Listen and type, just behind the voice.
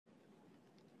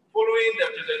Following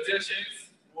the presentations,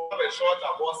 we'll have a short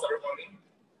award ceremony.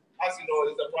 As you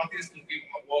know, it's a practice to give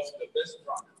awards to the best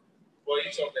rank for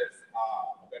each of the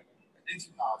sessions,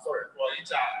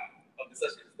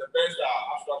 the best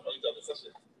abstract for each of the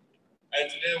sessions. And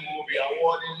today we will be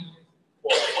awarding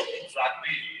for track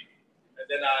B, and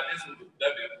then this will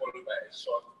then be followed by a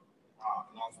short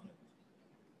announcement.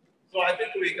 So I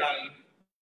think we can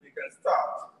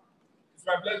start. It's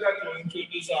my pleasure to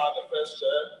introduce the first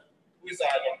chair, who is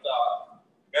Dr.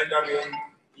 Benjamin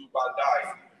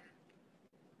Djoudalbaye.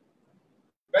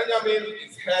 Benjamin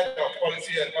is head of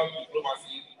policy and health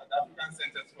diplomacy at the African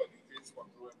Centers for Disease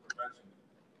Control and Prevention.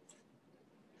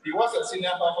 He was a senior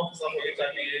health officer for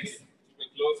HIV/AIDS,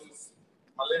 tuberculosis,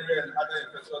 malaria, and other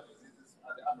infectious diseases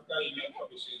at the African Union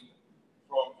Commission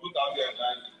from 2009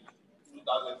 to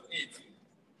 2018.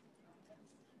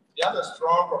 He has a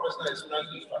strong professional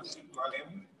experience in strategic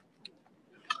planning,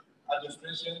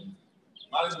 administration,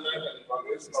 management, and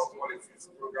evaluation of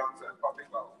policies, programs, and public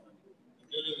health,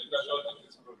 including infectious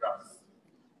disease programs.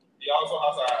 He also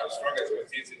has a strong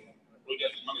expertise in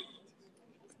project management.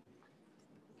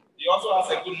 He also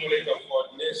has a good knowledge of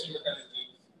coordination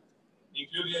mechanisms,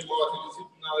 including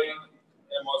multidisciplinary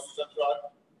and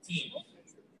multi-sectoral teams,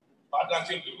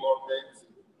 partnership development,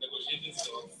 negotiating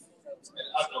skills, and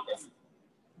advocacy.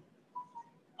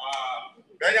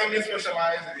 Benjamin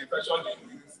specialized in infectious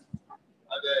diseases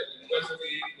at the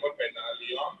University of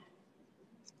Lyon,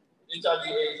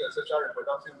 HIV/AIDS and sexual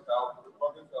reproductive health,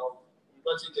 public health,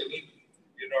 University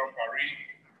of Paris,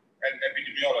 and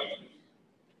epidemiology.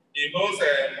 He holds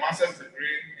a master's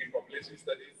degree in population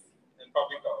studies and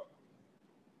public health.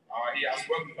 He has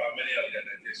worked with many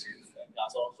organizations and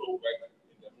has also worked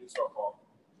in the Ministry of Health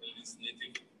in this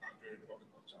native country,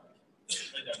 Republic of China.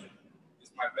 Benjamin,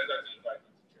 it's my pleasure to invite you.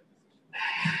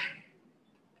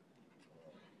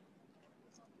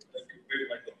 Thank you very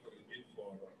much, Dr. Olusegun,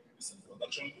 for this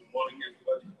introduction. Good morning,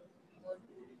 everybody.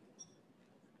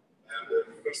 And the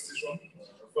first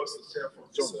chair for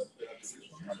this presentation.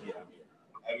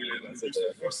 I will introduce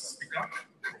the first speaker,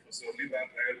 Professor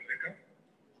Linda-Gail Bekker.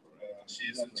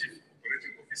 She is the Chief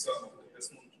Operating Officer of the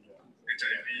Desmond Tutu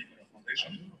HIV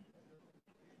Foundation.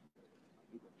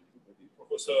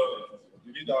 Professor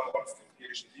Linda holds a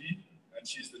PhD, and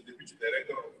she is the Deputy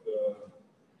Director of the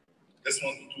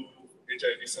Desmond Tutu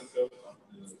HIV Centre at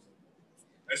the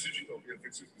Institute of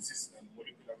Infectious Disease and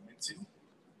Molecular Medicine.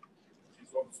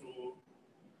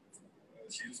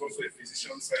 She is also a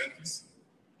physician scientist,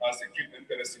 has a keen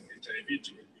interest in HIV,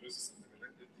 tuberculosis, and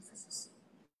related diseases.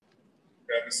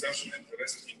 Her research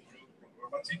interests include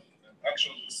programmatic and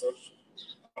action research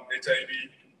on HIV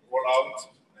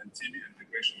rollout and TB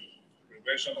integration,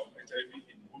 prevention of HIV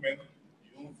in women,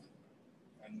 youth,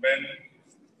 and men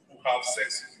who have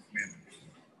sex with men.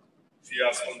 She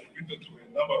has contributed to a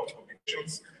number of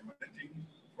publications emanating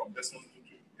from Desmond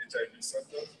Tutu HIV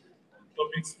Centre on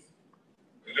topics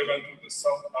relevant to the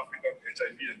South African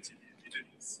HIV and TB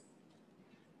epidemics.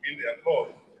 In the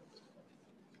accord,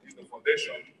 in the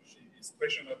foundation, she is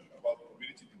passionate about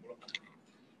community development.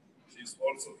 She is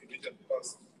also immediate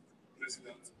past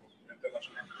president of the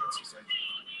International Health Society.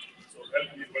 So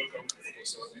help me welcome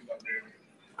Professor Linda-Gail.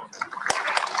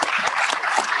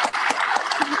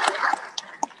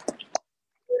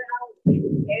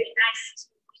 Very nice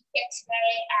to be here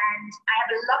today, and I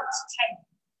have a lot to tell you.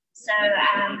 So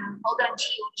hold on to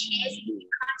your chairs. If you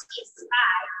can't see a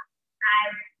slide, I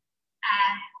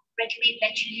recommend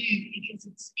that you move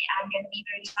because I'm going to be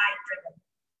very slide driven.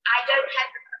 I don't have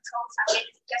the controls. I'm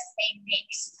going to just say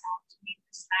next to move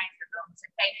the slides along. So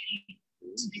thank you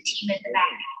to the team at the back.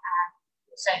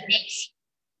 So next.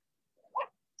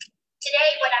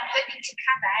 Today, what I'm hoping to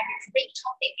cover, and it's a big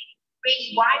topic,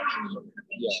 really why we need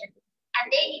prevention, and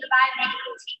then the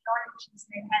biomedical technologies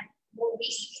that have more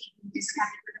recently been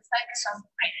discovered with a focus on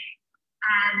PrEP.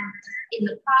 In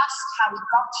the past, how we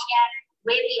got here,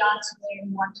 where we are today,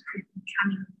 and what could be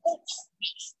coming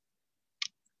next.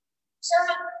 So,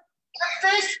 the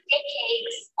first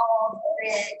decades of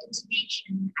the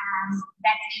intervention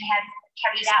that we have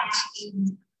carried out in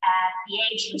the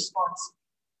AIDS response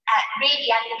really,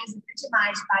 I think, is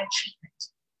epitomized by treatment.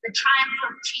 The triumph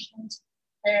of treatment,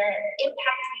 the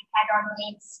impact we've had on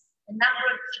deaths, the number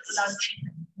of people on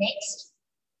treatment next.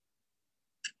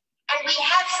 And we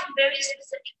have some very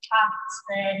specific targets.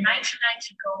 The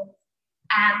 1990 goals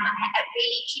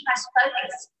really keep us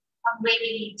focused on where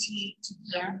we need to be.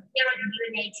 Here are the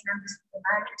UNAIDS numbers for the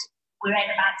moment. We're at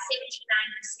about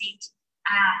 79%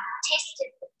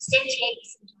 tested,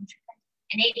 78% on treatment,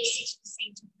 and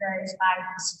 86% of those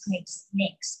viruses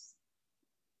next.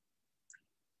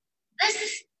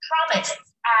 This promise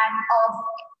of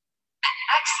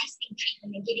accessing getting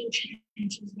treatment and getting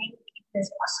treatment to as many people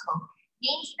as possible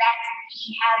means that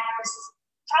we have this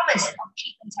promise of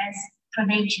treatment as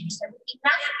prevention. So with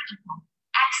enough people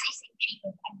accessing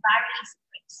treatment and virally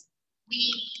suppressed,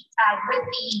 we, with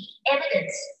the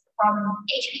evidence from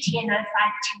HPTN 052,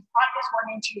 Partners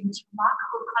 1 and 2, this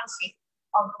remarkable concept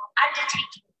of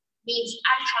undetectable means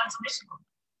untransmissible,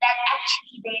 that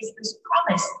actually there's this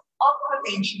promise of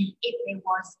prevention if there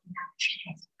was enough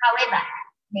treatment. However,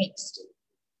 next.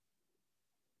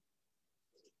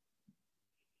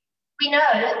 We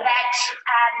know that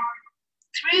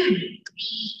through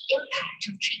the impact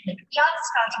of treatment, we are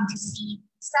starting to see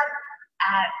some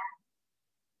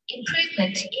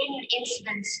improvement in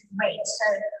incidence rates.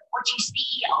 So what you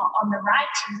see on the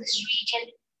right in this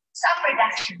region, some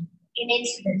reduction in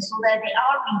incidence, although there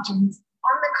are regions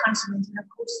on the continent, and of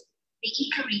course the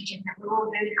eco-region that we're all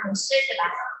very concerned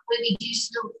about, where we do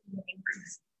still see an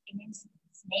increase in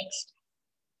incidence. Next.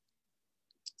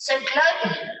 So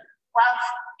globally, whilst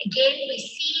again we're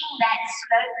seeing that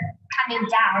slope coming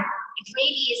down, it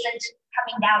really isn't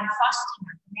coming down fast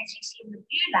enough. And as you see in the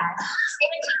blue line,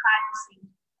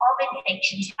 75% of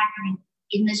infections happening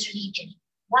in this region,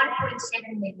 1.7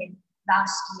 million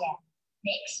last year.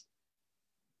 Next.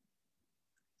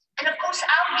 And of course,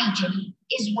 our region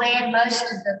is where most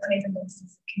of the prevalence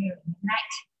is occurring. And that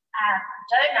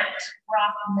donut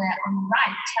graph on the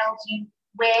right tells you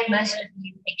where most of the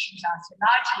infections are. So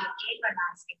largely a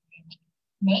generalized epidemic.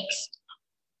 Next.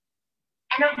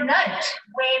 And of note,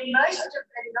 where most of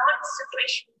the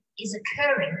non-suppression is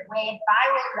occurring, where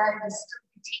viral load is still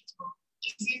detectable,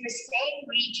 is in the same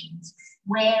regions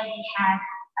where we have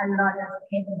a lot of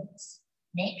prevalence.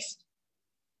 Next.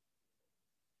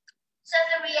 So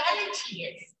the reality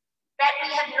is that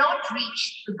we have not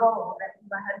reached the goal that we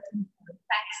were hoping for. In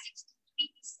fact,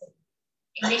 63%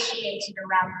 initiated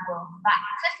around the world, but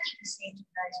 50% of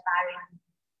those virally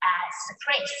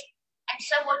suppressed. And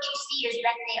so what you see is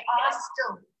that there are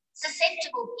still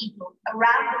susceptible people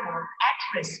around the world at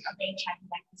risk of HIV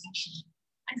acquisition.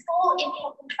 And four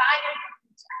important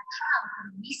trials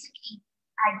have recently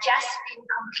just been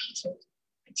completed,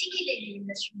 particularly in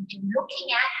this region,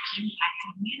 looking at the impact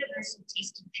of universal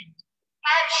testing treatment,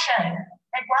 have shown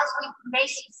that whilst we may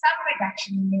see some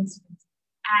reduction in incidence,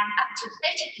 up to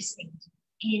 30%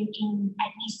 in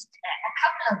at least a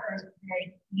couple of the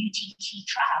UTT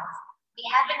trials, we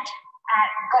haven't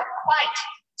got quite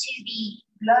to the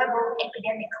global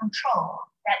epidemic control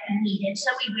that we need. And so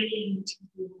we really need to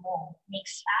do more.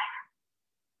 Next slide.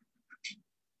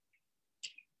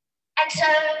 And so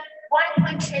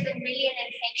 1.7 million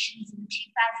infections in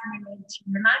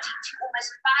 2018, amounting to almost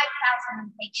 5,000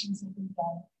 infections every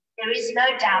day. There is no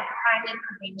doubt primary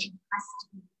prevention has to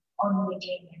be on the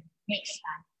agenda. Next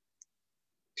slide.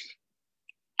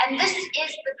 And this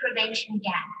is the prevention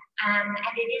gap. And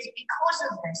it is because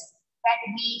of this that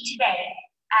we today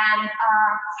are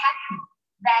happy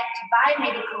that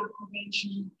biomedical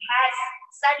prevention has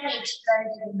suddenly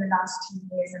exploded in the last 2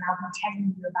 years, and I'll be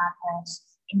telling you about those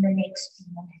in the next few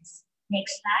minutes.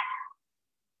 Next slide.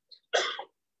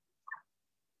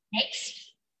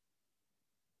 Next.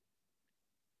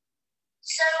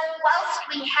 So whilst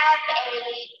we have a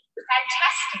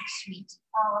fantastic suite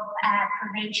of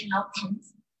prevention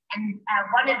options, and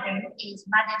one of them is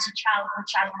mother-to-child,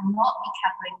 which I will not be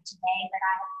covering today, but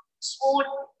I swore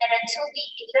that until we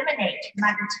eliminate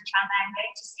mother-to-child, I'm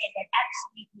going to say that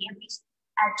absolutely every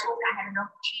talk I have an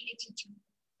opportunity to,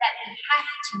 that we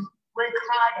have to work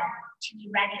harder to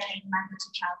eradicate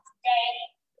mother-to-child. Today,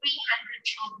 300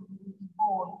 children will be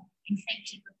born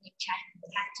infected with HIV.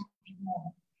 We have to do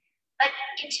more. But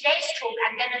in today's talk,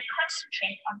 I'm going to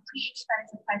concentrate on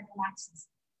pre-exposure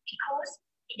prophylaxis because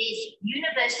it is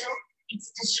universal, it's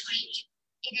discreet,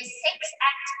 it is sex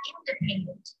act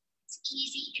independent, it's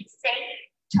easy, it's safe,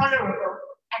 tolerable,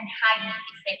 and highly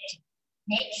effective.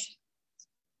 Next.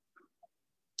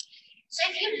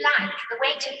 So if you like, the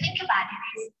way to think about it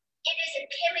is a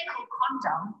chemical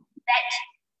condom that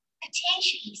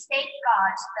potentially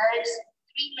safeguards those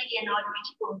 3 million odd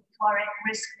people who are at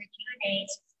risk that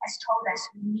UNAIDS has told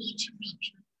us we need to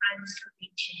reach with primary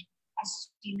prevention as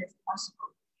soon as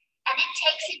possible. And it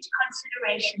takes into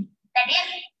consideration that if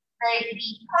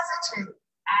the positive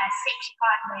sex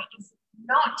partner is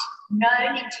not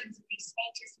known in terms of their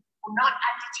status or not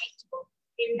undetectable,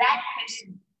 then that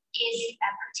person is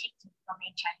protected from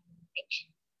HIV infection.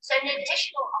 So an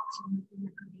additional option within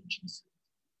the prevention suite.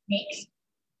 Next.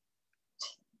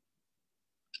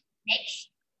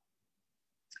 Next.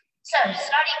 So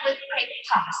starting with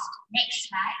PrEP-PAST. Next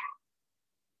slide.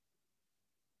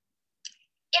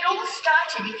 It all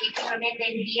started, if you can remember,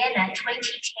 in Vienna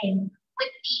 2010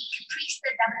 with the Caprice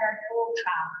the 004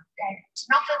 trial, that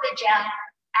tenofovir gel,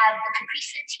 the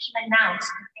Caprice team announced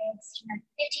that they had seen a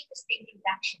 30%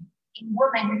 reduction in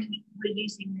women who were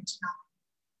using the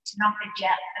tenofovir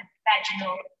gel,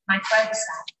 vaginal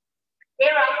microbicide.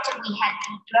 Thereafter, we had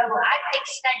the global IPEX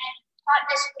study,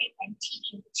 Partners PrEP, and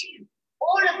TDF2,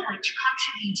 all of which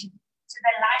contributed to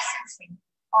the licensing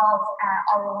of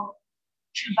oral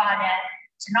Truvada,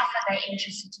 tenofovir,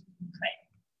 intracertificate PrEP.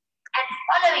 And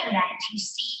following that, you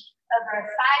see over a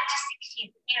 5 to 6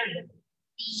 year period,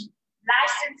 the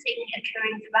licensing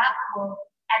occurring throughout the world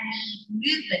and the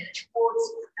movement towards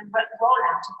the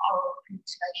rollout of oral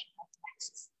pre-exposure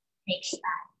prophylaxis. Next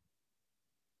slide.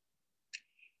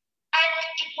 And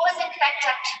it was in fact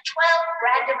up to 12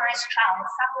 randomized trials,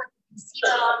 some with the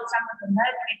placebo arm, some with the no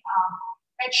PrEP arm,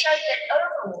 that showed that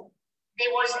overall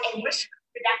there was a risk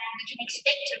reduction. We can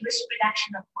expect a risk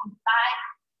reduction of 0.5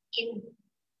 in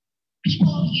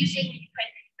people using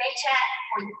PrEP, beta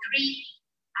 0.3,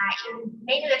 in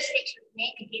men who have sex with men,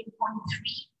 again 0.3,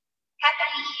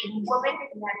 happily in women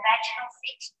who have vaginal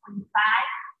sex 0.5.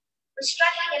 We're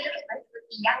struggling a little bit with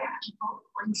the young people,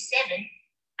 0.7,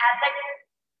 but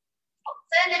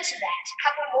further to that, a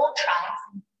couple more trials,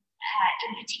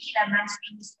 in particular amongst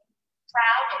these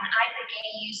Proud and IPEG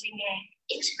using an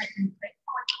intermittent PrEP,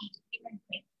 quarterly dependent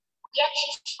PrEP, we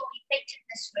actually saw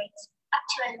effectiveness rates up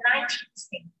to a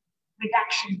 90%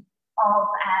 reduction of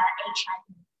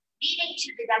HIV, leading to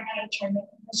the WHO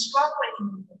making a strong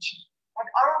recommendation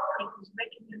that oral PrEP is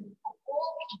recommended for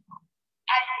all people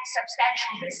at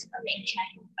substantial risk of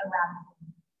HIV around the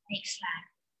world. Next slide.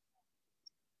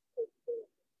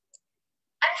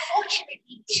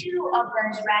 Unfortunately, 2 of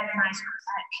those randomized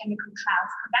clinical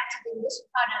trials conducted in this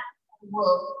part of the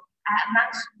world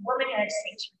amongst women who had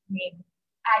sex with men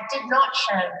did not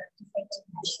show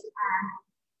effectiveness.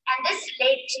 And this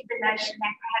led to the notion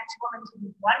that perhaps women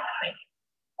didn't want PrEP,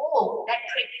 or that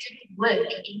PrEP didn't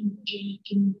work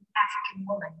in African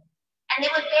women. And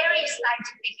there were various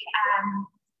scientific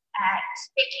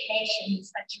speculations,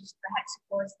 such as perhaps it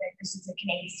was that this is a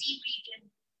KNC region,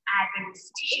 there was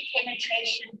tissue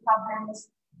penetration problems,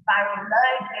 viral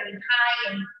load very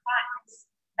high in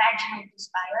partners, vaginal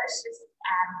dysbiosis,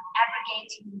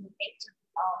 abrogating the effect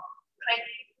of PrEP,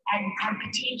 and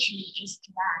potentially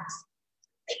STIs.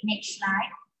 Next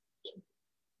slide.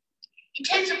 In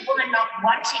terms of women not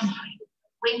wanting PrEP,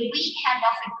 when we have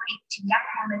offered PrEP to young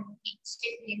women,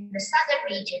 especially in the southern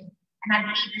region, and I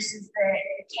believe this is the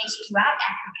case throughout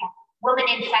Africa, women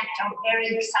in fact are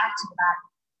very excited about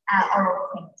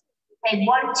oral PrEP. They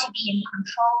want to be in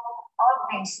control of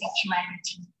their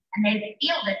sexuality, and they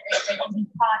feel that they can be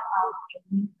part of a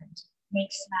movement.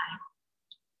 Next slide.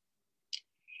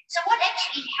 So what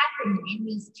actually happened in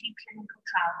these 2 clinical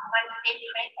trials, one PrEP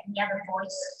and the other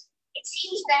voice? It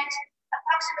seems that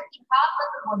approximately half of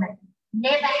the women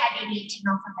never had any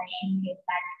tenofovir in their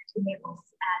blood levels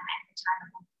at the time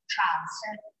of the trial. So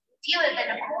fewer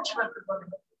than a quarter of the women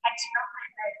had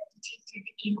tenofovir detected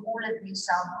in all of their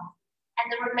samples. And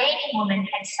the remaining women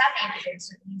had some evidence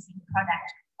of using the product,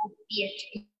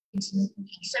 albeit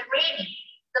intermittently. So really,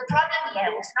 the problem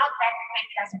here was not that PrEP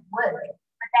doesn't work,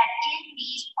 but that in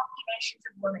these populations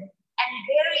of women, and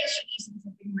various reasons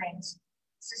have been raised,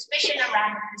 suspicion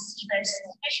around the placebo,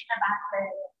 suspicion about the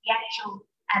actual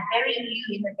very new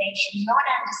innovation, not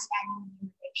understanding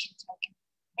the innovation taken,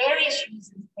 various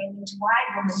reasons play into why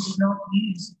women do not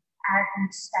use the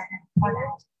standard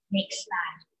product. Next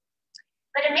slide.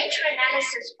 But a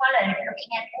meta-analysis followed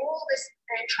looking at all the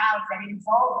trials that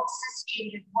involved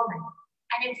cisgendered women.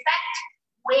 And in fact,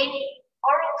 when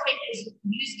oral PrEP is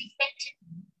used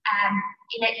effectively,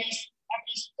 in at least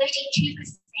 32%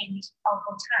 of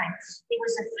the time, there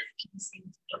was a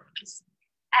 50% efficacy.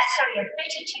 A 32%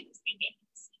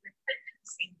 efficacy with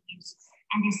 50% use,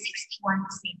 and a 61%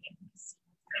 efficacy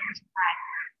with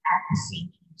 25%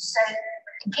 use. So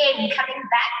again, coming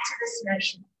back to this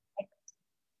notion,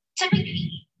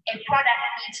 typically, a product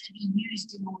needs to be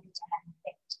used in order to have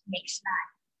effect. Next slide.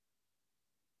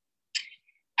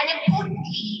 And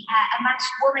importantly, amongst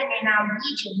women in our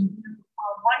region who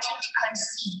are wanting to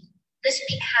conceive, this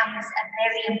becomes a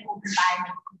very important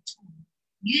biomedical tool.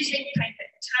 Using PrEP at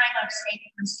the time of safe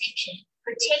conception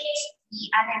protects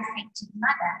the uninfected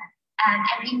mother. And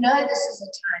we know this is a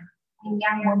time when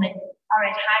young women are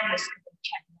at high risk of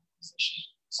HIV acquisition.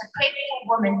 So PrEP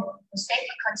for women for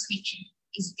safer conception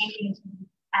is definitely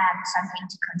something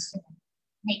to consider.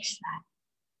 Next slide.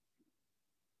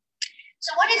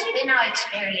 So what has been our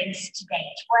experience to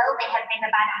date? Well, there have been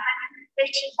about 131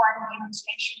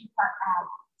 demonstration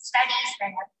studies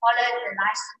that have followed the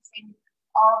licensing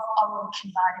of oral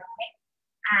Truvada PrEP.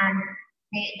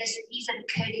 These have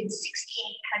occurred in 68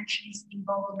 countries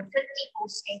involving 54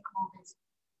 stakeholders.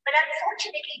 But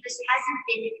unfortunately, this hasn't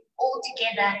been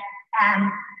altogether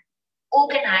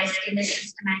organized in a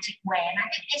systematic way. And I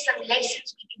think there's some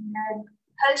lessons we can learn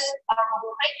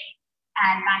post-oral PrEP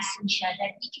licensure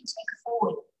that we can take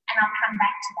forward. And I'll come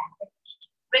back to that. But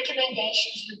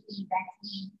recommendations would be that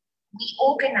we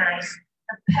organize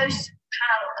the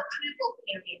post-trial approval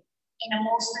period in a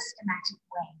more systematic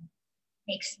way.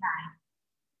 Next slide.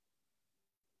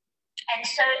 And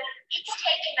so it's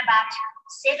taken about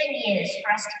 7 years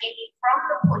for us to get from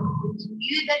the point where we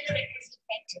knew that PrEP was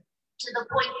effective to the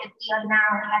point that we are now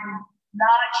having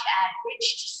large bridge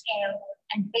to scale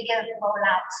and bigger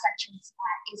rollouts such as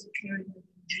is occurring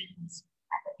within DREAMS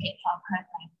at the PEPFAR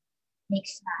program.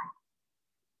 Next slide.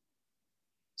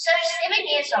 So 7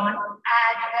 years on,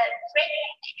 the PrEP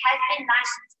has been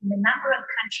licensed in a number of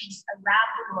countries around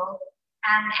the world,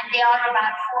 and there are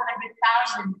about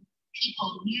 400,000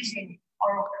 people using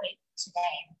oral PrEP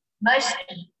today.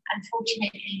 Mostly,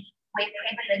 unfortunately, where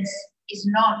prevalence is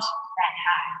not that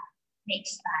high.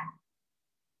 Next slide.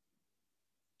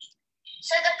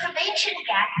 So the prevention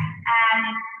gap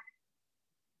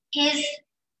is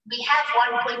we have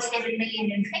 1.7 million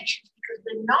infections because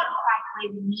we're not quite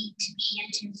where we need to be in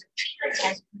terms of treatment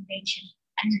as prevention,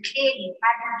 and clearly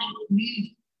haven't yet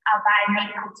moved our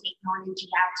biomedical technology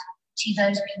out to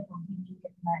those people who need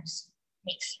it most.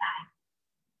 Next slide.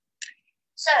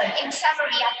 So in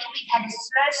summary, I think we've had a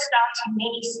slow start in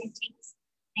many settings.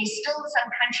 There's still some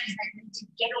countries that need to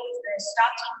get off the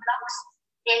starting blocks.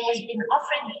 There has been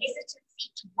often hesitancy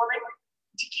to women,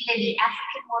 particularly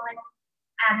African women.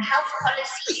 Health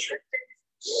policy systems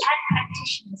and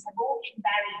practitioners have all been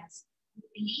barriers with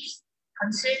beliefs,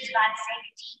 concerns about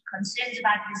safety, concerns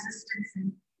about resistance and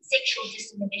sexual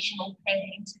disinhibition all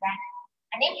playing into that.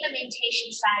 And implementation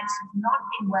science has not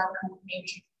been well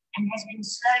coordinated and has been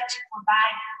slow to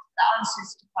provide the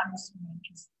answers to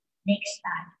policymakers. Next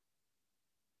slide.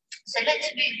 So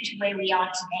let's move to where we are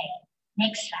today.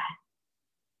 Next slide.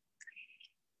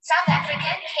 South Africa,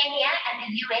 Kenya, and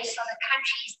the US are the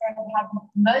countries that have had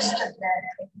most of the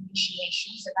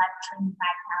initiations, about 25,000.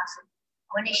 I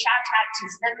want to shout out to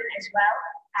Zim as well,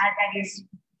 that is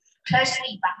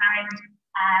closely behind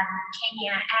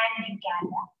Kenya and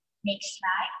Uganda. Next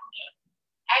slide.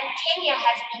 And Kenya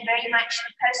has been very much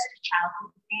the poster child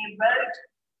with their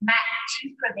roadmap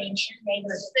to prevention. They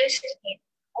were first to get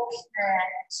off the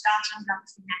starting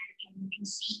blocks in Africa, and you can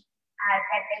see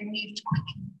that they moved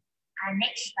quickly.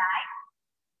 Next slide.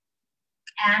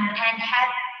 And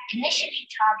have initially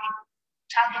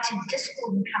targeted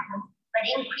discordant couples, but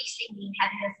increasingly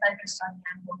having a focus on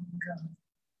young women and girls.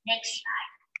 Next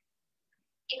slide.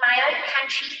 In my own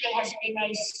country, there has been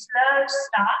a slow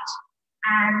start,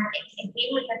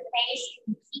 again with a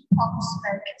phased key-pops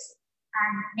focus.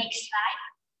 Next slide.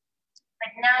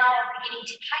 But now beginning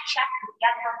to catch up with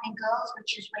young women and girls,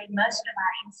 which is where most of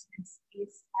our incidence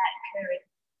is occurring.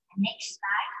 Next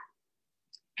slide.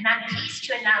 And I'm pleased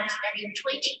to announce that in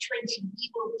 2020, we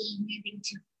will be moving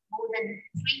to more than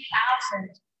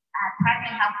 3,000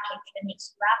 primary health care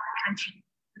clinics throughout the country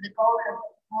with a goal of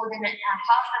more than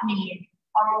 500,000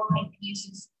 oral PrEP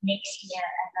users next year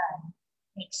alone.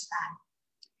 Next slide.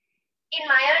 In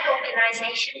my own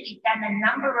organization, we've done a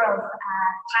number of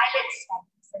pilot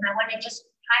studies, and I want to just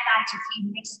highlight a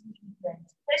few lessons we've learned.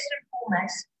 First and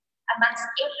foremost, amongst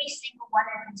every single one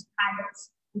of these pilots,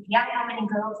 with young women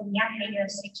and girls and young men who have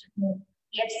sex with men,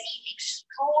 we have seen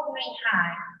extraordinarily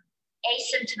high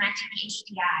asymptomatic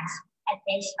STIs at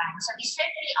baseline. So we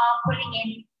certainly are pulling in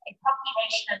a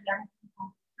population of young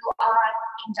people who are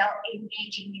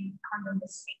engaging in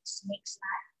condomless sex. Next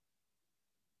slide.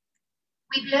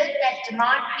 We've learned that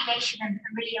demand creation and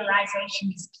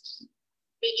familiarization is key.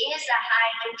 There is a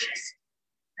high interest.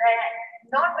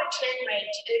 The non-return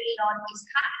rate early on is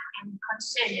high and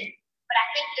concerning. But I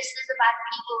think this is about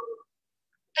people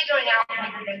figuring out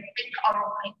whether they think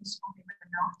oral PrEP is for them or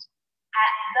not.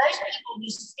 Those people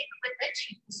who stick with it,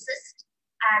 who persist,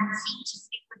 seem to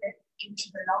stick with it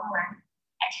into the long run.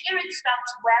 Adherence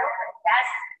starts well, but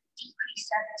does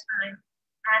decrease over time.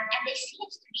 And there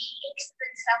seems to be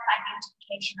excellent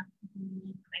self-identification of people who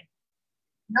need PrEP.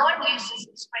 Non-users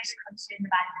express concern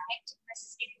about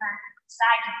effectiveness, stigma,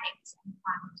 side effects, and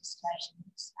final disclosure.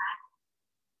 Next slide.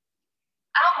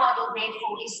 Our model,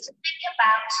 therefore, is to think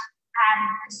about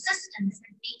persistence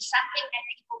as being something that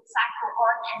people cycle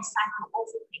on and cycle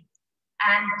off PrEP,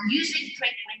 using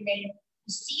PrEP when they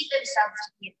perceive themselves to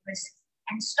be at risk,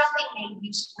 and stopping their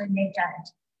use when they don't.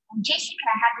 And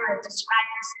Jessica Haberer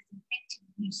described this as effective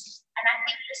use, and I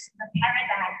think this is the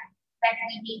paradigm that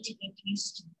we need to get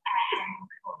used to and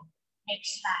employ.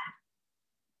 Next slide.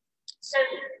 So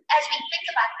as we think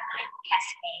about the PrEP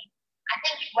cascade, I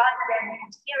think rather than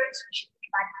adherence, we should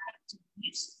think about effective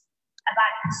use,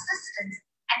 about persistence,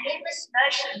 and then this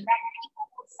notion that people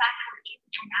will cycle in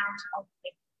and out of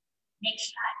PrEP.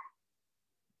 Next slide.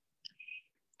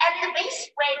 And the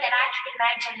best way that I can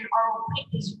imagine oral PrEP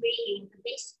is really, the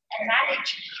best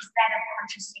analogy is that of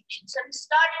contraception. So we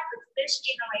started with first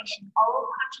generation oral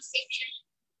contraception,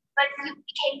 but we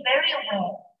became very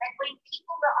aware that when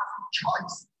people were offered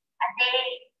choice, their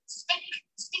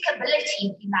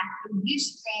stickability, if you like, their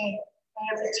use,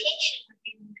 their retention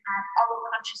within oral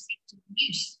contraceptive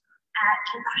use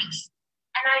increased.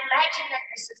 And I imagine that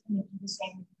this is going to be the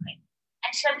same with PrEP.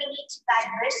 And so we need to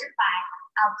diversify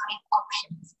our PrEP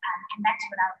options, and that's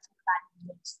what I'll talk about in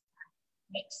the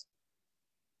next.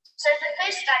 So the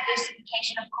first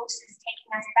diversification, of course, is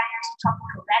taking us back to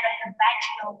topical, that of the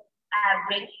vaginal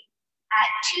ring.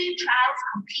 Two trials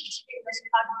completed in this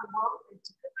part of the world, the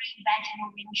delivery vaginal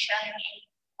ring showing a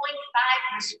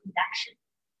 0.5 risk reduction.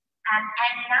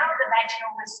 And now the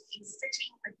vaginal risk is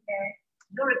sitting with the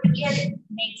European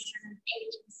Medicines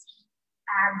Agency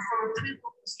for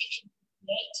approval for Section 58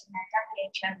 in a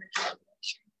WHO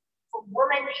recommendation for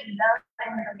women in low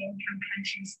and middle income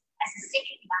countries as a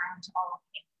second line to oral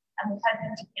care. And we're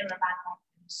hoping to hear about that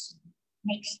very soon.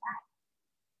 Next slide.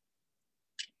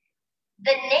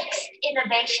 The next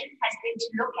innovation has been to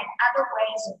look at other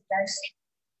ways of dosing.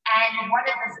 And one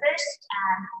of the first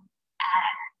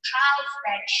trials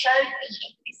that showed the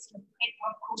efficacy of PrEP,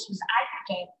 of course, was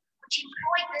Ibogaine, which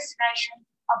employed this notion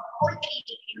of quarterly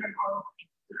dependent oral PrEP,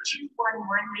 the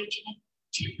 2-1-1 regimen,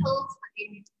 2 pills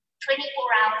within 24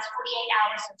 hours, 48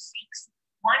 hours of sex,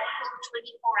 1 pill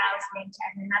 24 hours later,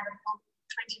 and another pill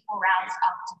 24 hours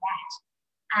after that.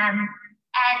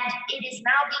 And it is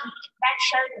now being, that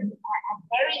showed a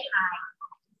very high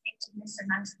effectiveness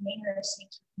amongst men of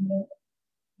sex with men.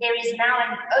 There is now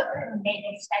an open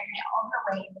label study on the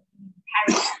way in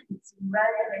Paris. It's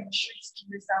enrolled and should see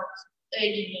results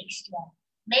early next year.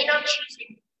 Men are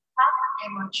choosing, half of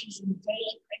them are choosing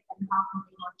daily PrEP and half of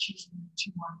them are choosing the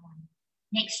 2-1-1.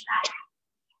 Next slide.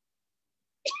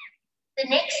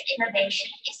 The next innovation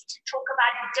is to talk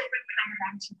about a different kind of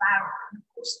antiviral. And of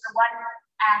course, the one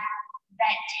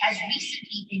that has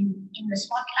recently been in the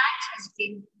spotlight has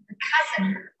been the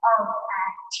cousin of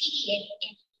TDF,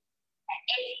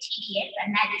 and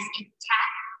that is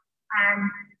TAP.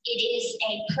 It is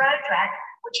a prodrug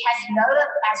which has lower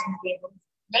plasma levels,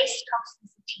 less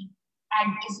toxicity,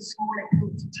 and is a smaller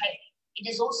pill to take. It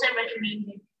is also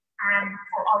recommended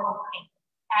for oral PrEP.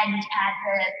 And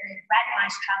the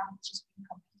randomized trial which has been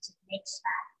completed next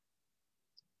slide.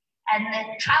 And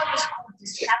the trial was called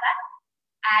Discover.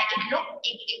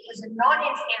 It was a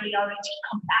non-inferiority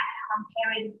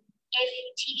comparing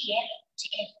TDF to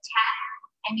TAP,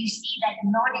 and you see that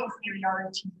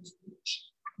non-inferiority was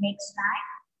reached. Next slide.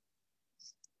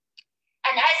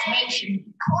 And as mentioned,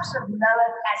 because of lower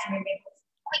plasma levels,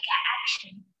 quicker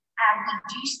action, we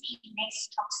do see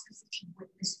less toxicity with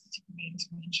this particular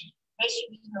intervention. Less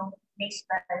renal, less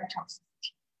bone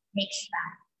toxicity. Next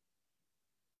slide.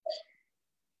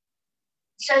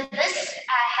 So this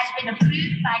has been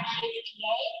approved by the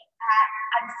FDA.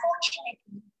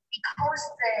 Unfortunately, because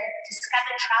the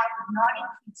Discover trial did not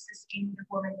include cisgender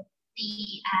women,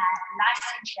 the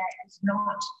licensure is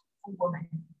not for women.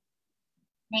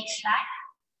 Next slide.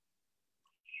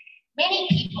 Many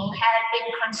people have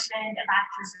been concerned about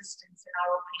resistance in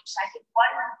oral PrEP. So I think 1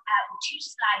 or 2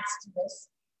 slides to this.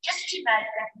 Just to note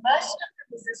that most of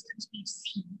the resistance we've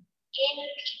seen in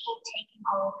people taking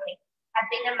oral PrEP have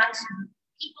been amongst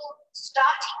people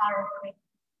starting oral PrEP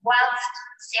whilst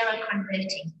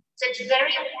seroconverting. So it's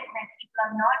very important that people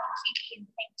are not acutely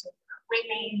infected when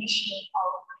they initiate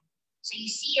oral PrEP. So you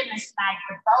see in this slide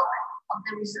the bulk of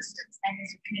the resistance that has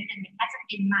occurred, and there hasn't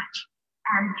been much,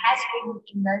 has been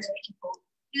in those people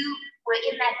who were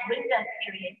in that window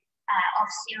period of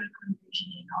seroconversion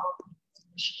in oral PrEP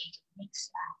initiated.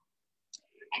 Next slide.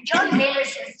 And John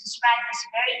Mellis has described this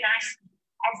very nicely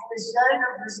as the zone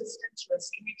of resistance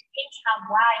risk, and it depends how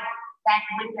wide that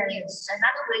window is. So in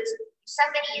other words, if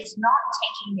somebody is not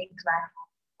taking their drug,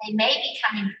 they may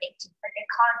become infected, but they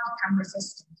can't become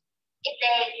resistant. If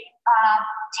they are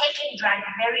taking drug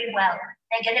very well,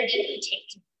 they're going to be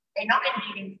protected. They're not going to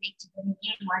get infected, and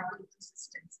again, won't get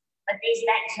resistance. But there's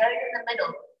that zone in the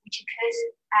middle, which occurs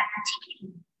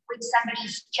particularly when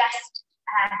somebody's just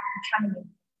becoming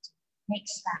infected.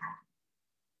 Next slide.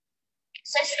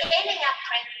 So scaling up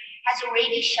PrEP has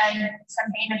already shown some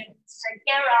benefits. So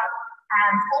here are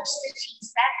 4 cities,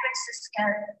 San Francisco,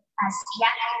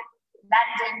 Seattle,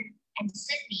 London, and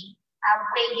Sydney,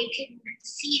 where you can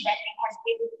see that there has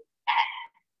been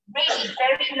really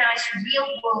very nice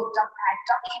real-world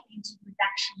documented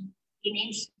reduction in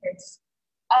incidence.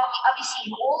 Obviously,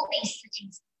 in all these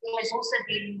cities, there has also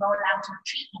been rollout of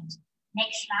treatment.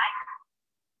 Next slide.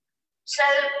 So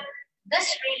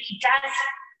this really does,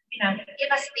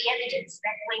 give us the evidence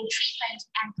that when treatment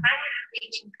and primary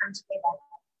prevention come together,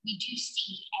 we do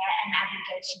see an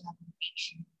aggregation of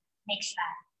infection. Next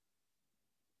slide.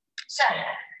 So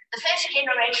the first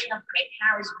generation of PrEP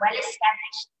now is well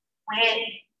established, where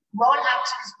rollout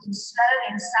has been slow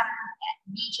in some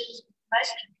regions,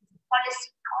 mostly because of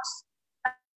policy costs,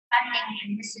 funding,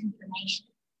 and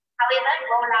misinformation. However,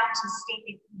 rollout is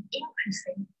steadily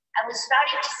increasing, and we're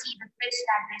starting to see the first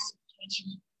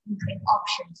diversification in PrEP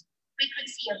options,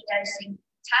 frequency of dosing,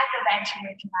 type of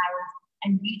antiretrovirals,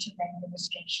 and route of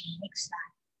administration. Next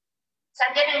slide. So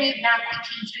I'm going to move now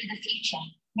quickly through the future.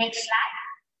 Next slide.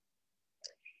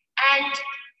 And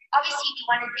obviously, we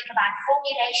want to think about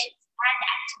formulations and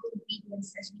active ingredients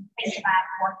as we think about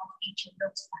what the future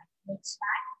looks like. Next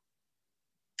slide.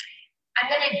 I'm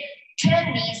going to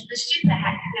term these the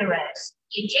superheroes: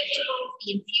 the injectables,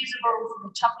 the infusibles, the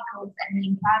topicals, and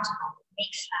the implantable.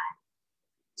 Next slide.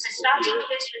 So starting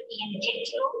first with the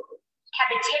injectable,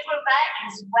 cabotegravir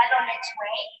is well on its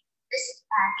way. This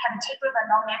cabotegravir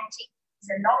long-acting is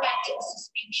a long-acting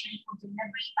suspension for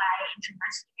delivery by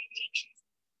intramuscular injections.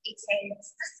 It's a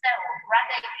sister or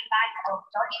brother, if you like, of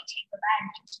dolutegravir, an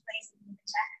integrase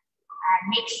inhibitor.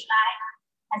 Next slide.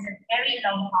 Has a very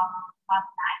long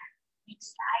half-life.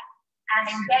 Next slide. And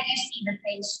here you see the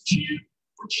phase 2,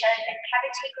 which showed that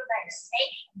cabotegravir is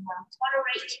safe and well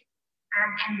tolerated,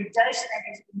 and the dose that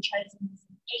has been chosen is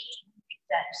an 8-week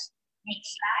dose.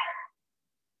 Next slide.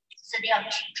 So there are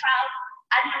 2 trials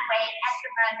underway at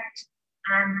the moment,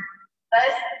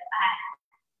 both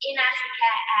in Africa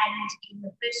and in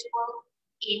the first world,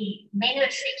 in men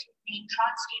of sex between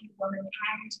transgender women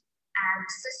and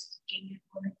cisgender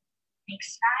women.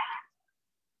 Next slide.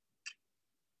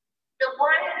 The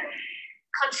one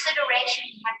consideration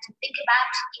you have to think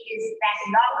about is that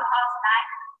long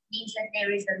half-life means that there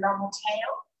is a long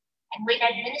tail, and when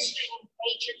administering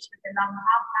agents with a long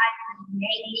half-life, we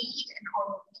may need an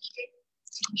oral needed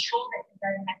to ensure that we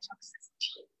don't have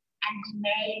toxicity, and we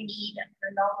may need a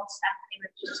prolonged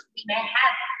subtherapeutic. We may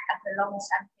have a prolonged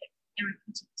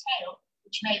subtherapeutic tail,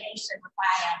 which may also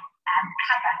require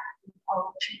cover with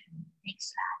oral treatment.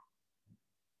 Next slide.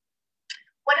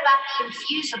 What about the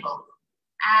infusible?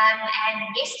 And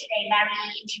yesterday, Larry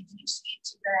introduced you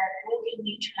to the broadly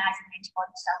neutralizing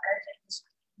antibodies. I'll go to this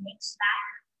next slide.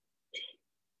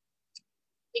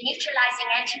 The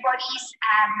neutralizing antibodies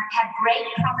have great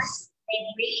promise.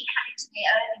 They've really come into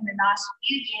their own in the last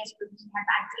few years, where we have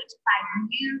identified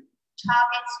new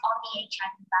targets on the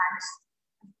HIV virus.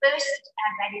 The first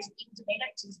that is being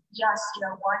developed is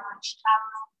BRCA1, which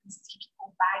targets the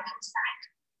CD4 binding site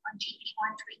on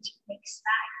GP120. Next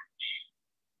slide.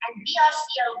 And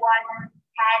BRCA1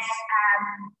 has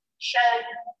shown,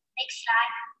 next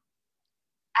slide,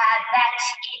 that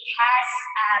it has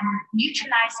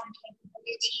neutralizing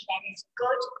capability that is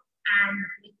good,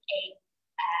 with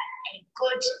a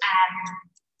good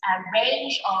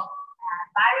range of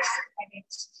viruses that it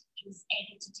is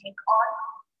able to take on.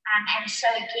 And so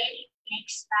again,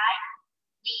 next slide,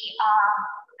 we are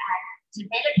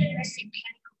developing this in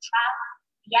clinical trial.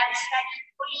 The other study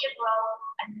fully enrolled,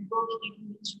 and we will be giving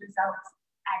these results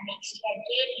next year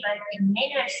again, both in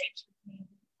men of sex with men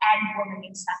and women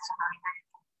in sub-Saharan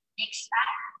Africa. Next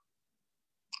slide.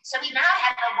 So we now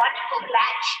have a wonderful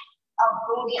batch of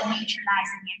broadly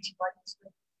neutralizing antibodies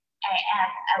with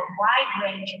a wide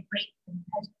range of breadth and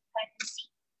potency.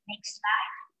 Next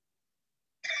slide.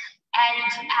 And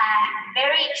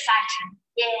very exciting,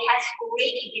 there has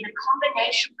already been a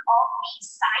combination of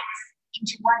these sites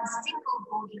into one single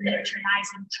broadly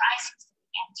neutralizing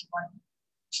trispecific antibody,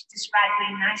 which is described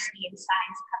very nicely in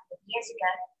Science a couple of years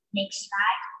ago. Next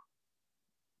slide.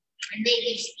 And there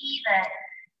you see the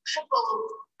triple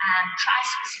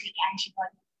trispecific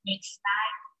antibody. Next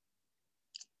slide.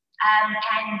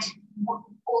 And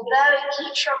although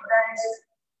each of those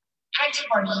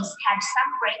antibodies have some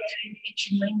breakthrough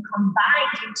infection, when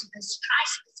combined into this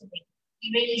trispecific,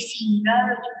 we really see no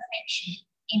infection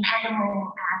in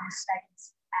animal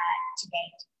studies to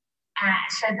date.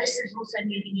 So this is also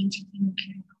moving into human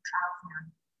clinical trials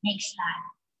now. Next slide.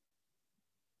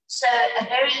 So a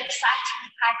very exciting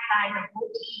pipeline of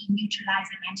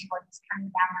multi-neutralizing antibodies coming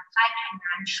down the pipe, and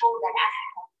I'm sure that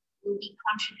Africa will be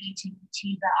contributing to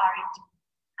the R&D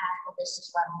for this as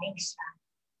well. Next slide.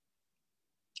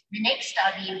 The next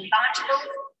are the implantables,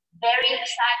 very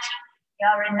exciting. There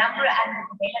are a number under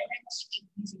development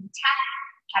using TAP,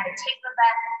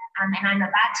 cabotegravir, and I'm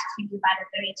about to tell you about a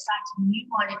very exciting new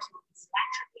molecule,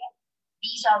 islatravir.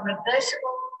 These are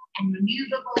reversible and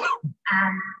removable,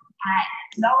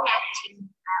 long-acting,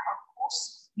 of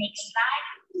course. Next slide.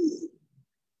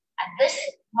 This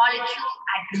molecule,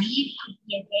 I believe, could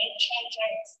be a game changer.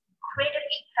 It's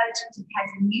incredibly potent. It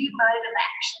has a new mode of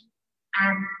action,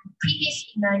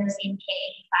 previously known as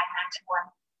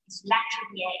MK8591.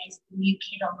 Islatravir is the new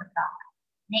kid on the block.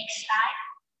 Next slide.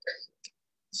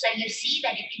 So you see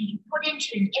that it can be put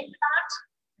into an implant.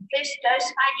 The first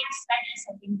dose-finding studies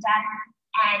have been done,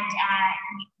 and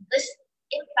this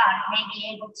implant may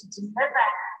be able to deliver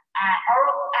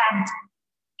oral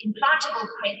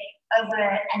implantable PrEP over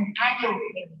an annual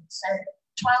period, so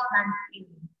 12-month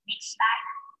period. Next slide.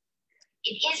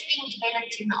 It is being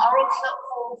developed in oral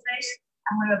form first,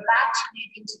 and we're about to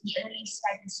move into the early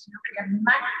studies to look at a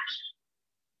monthly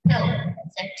pill.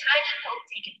 It's a tiny pill,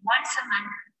 take it once a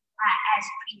month as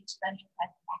pre-exposure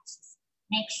prophylaxis.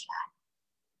 Next slide.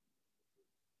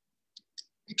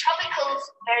 The topicals,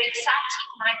 very exciting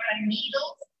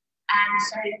microneedles,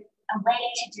 so a way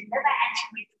to deliver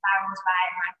antiretrovirals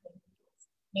via microneedles.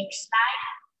 Next slide.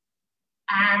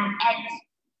 And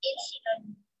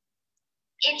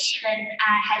insulin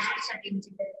has also been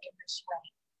delivered in this way.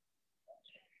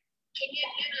 Can you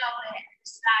move along the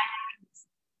slide, please?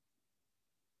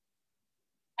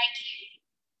 Thank you.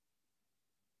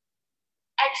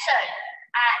 And so,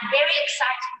 very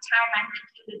exciting time, I think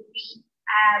you'll agree.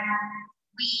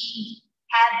 We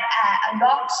have a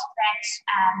lot that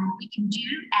we can do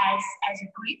as a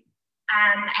group,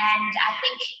 and I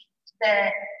think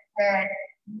the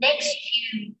next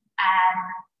few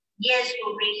years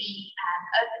will really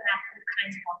open up all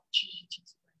kinds of opportunities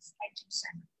for us. Thank you so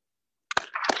much.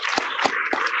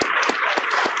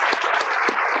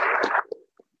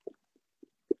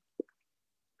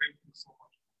 Thank you so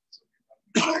much.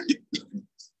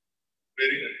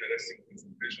 Very interesting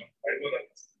presentation. I know that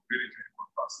it's very difficult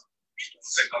task.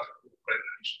 Second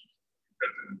presentation,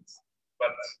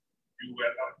 but you were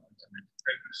up on it.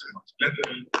 Thank you so much. Let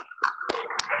me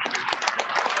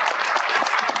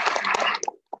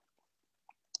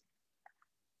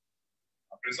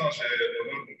à présent, j'ai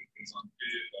l'honneur de vous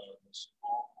présenter le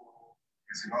second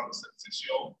président de cette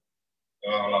session,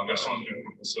 la personne du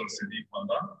professeur Cédric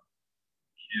Manda,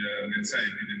 qui est médecin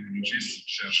épidémiologiste,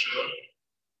 chercheur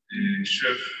et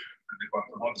chef du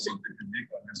département de santé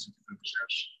publique à l'Institut de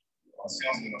recherche en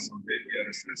sciences de la santé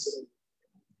IRSS,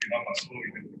 Burkina Faso,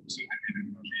 et le professeur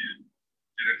d'épidémiologie,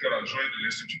 directeur adjoint de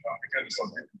l'Institut africain de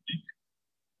santé publique,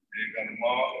 et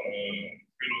également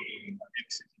fellow de la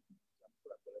MBChB.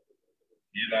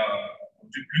 Il a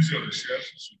conduit plusieurs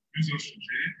recherches sur plusieurs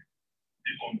sujets,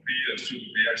 y compris sur le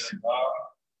VIH-Sida,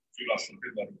 sur la santé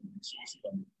de la reproduction, sur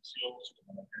la nutrition, sur les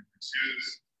maladies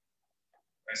infectieuses,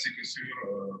 ainsi que sur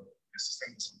les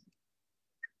systèmes de santé.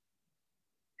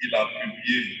 Il a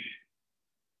publié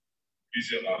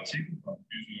plusieurs articles dans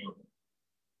plus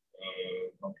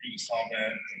de 120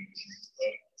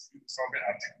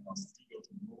 articles dans plusieurs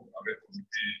journaux avec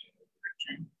comité de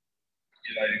lecture.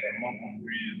 Il a également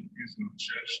conduit plusieurs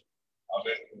recherches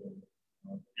avec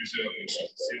plusieurs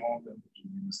institutions du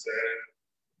ministère,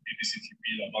 MBChB,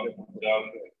 la Banque mondiale,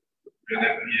 le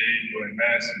FDA,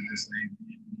 l'OMS, l'USAID,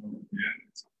 l'Union européenne,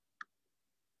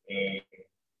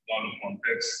 dans le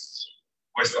contexte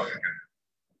ouest-africain.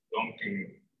 Donc,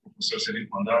 professeur Cédric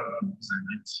Manda vous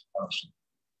invite à la suite.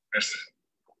 Merci.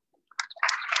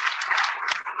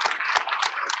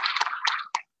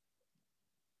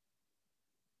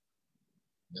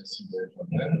 Merci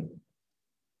Desmond.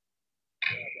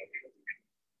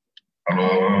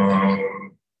 Alors,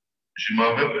 je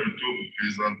m'avais plutôt vous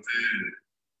présenter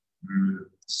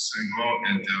le second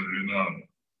intervenant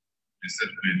de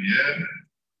cette plénière,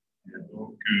 et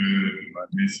donc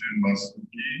M.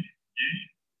 Masouki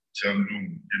Tchandoum,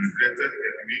 qui est le directeur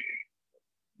technique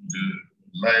de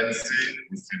l'ANC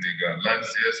au Sénégal,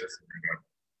 l'ANCS au Sénégal.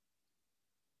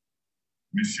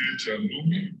 M.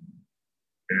 Tchandoum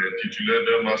est titulaire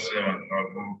d'un master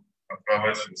en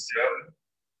travail social,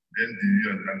 d'un DU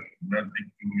en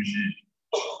addictologie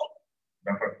de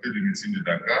la faculté de médecine de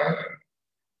Dakar.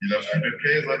 Il a plus de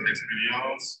 15 ans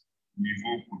d'expérience au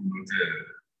niveau communautaire,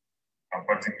 en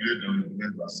particulier dans le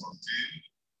domaine de la santé,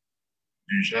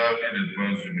 du genre et des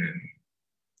droits humains.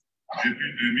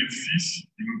 Depuis 2006,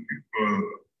 il occupe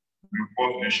le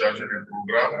poste de chargé de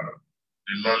programme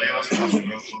de l'Alliance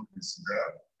nationale contre le sida,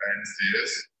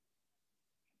 ANCS,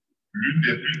 l'une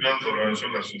des plus grandes organisations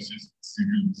de la société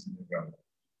civile du Sénégal,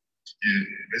 qui est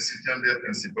récipiendaire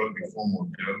principal du Fonds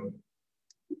mondial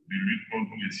de lutte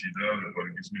contre le sida, le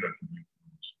paludisme et la tuberculose.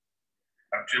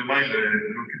 Actuellement,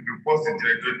 il occupe le poste de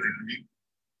directeur technique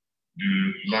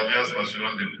de l'Alliance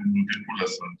nationale des communautés pour la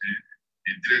santé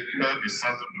et directeur du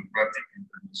Centre de pratique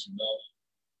internationale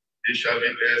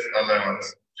HIV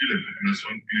Alliance sur les populations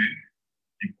clés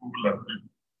qui couvrent l'Afrique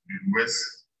de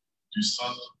l'Ouest, du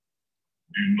Centre,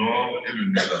 du Nord et le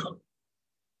Nord.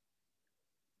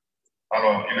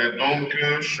 Alors, il est donc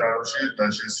chargé de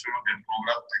la gestion des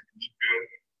programmes techniques,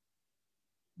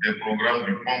 des programmes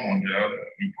du Fonds mondial,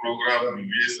 du programme de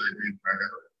l'USAID,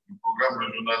 du programme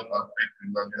régional Afrique de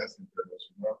l'Alliance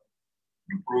internationale,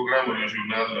 du programme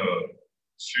régional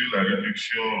sur la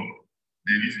réduction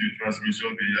des risques de transmission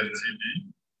VIH-TB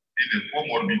et des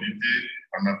comorbidités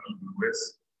en Afrique de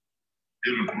l'Ouest, et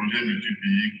le projet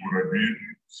multi-pays pour adultes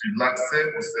sur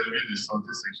l'accès aux services de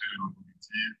santé sexuelle et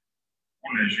reproductive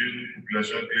pour les jeunes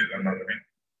populations clés en Afrique,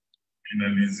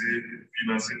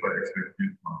 financé par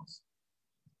Expertise France.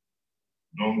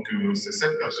 Donc, c'est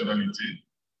cette personnalité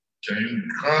qui a une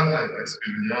grande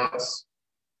expérience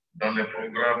dans les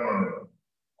programmes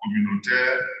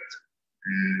communautaires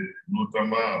et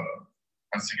notamment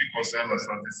en ce qui concerne la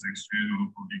santé sexuelle et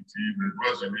reproductive, les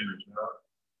droits humains et le genre,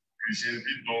 que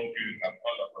j'invite donc à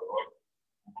prendre la parole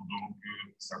pour donc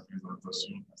sa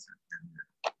présentation à cette dernière.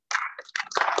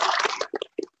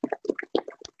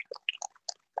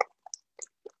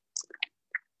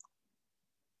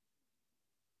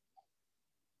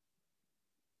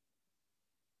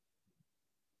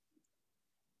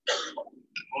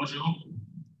 Bonjour.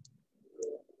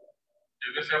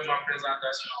 Je vais faire ma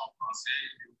présentation en français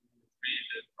et je vous prie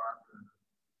de prendre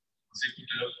vos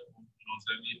écouteurs pour nos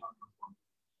amis anglophones.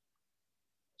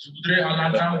 Je voudrais, à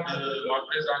l'entame de ma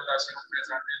présentation,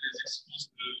 présenter les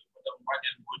excuses de Mme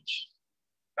Marianne Bouch,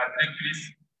 la directrice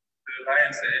de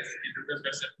l'ANCS qui devait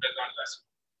faire cette présentation,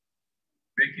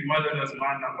 mais qui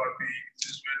malheureusement n'a pas pu se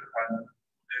joindre à nous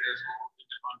pour des raisons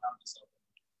indépendantes de sa vie.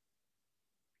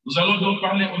 Nous allons donc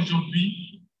parler aujourd'hui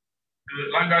de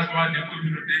l'engagement des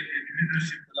communautés et du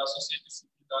leadership de la société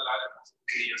civile dans la réponse au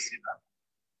VIH-Sida.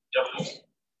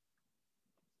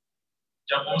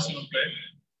 Diapo, s'il vous plaît.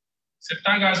 Cet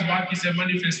engagement qui s'est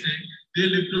manifesté dès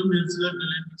les premières heures de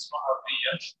l'infection à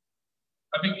VIH,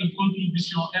 avec une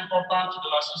contribution importante de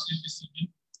la société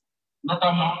civile,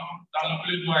 notamment dans le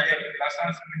plaidoyer, la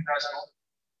sensibilisation,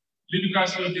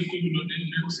 l'éducation des communautés,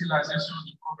 mais aussi la gestion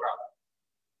du programme.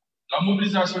 La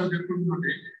mobilisation des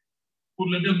communautés pour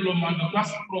le développement de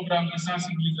vastes programmes de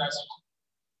sensibilisation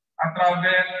à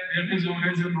travers les réseaux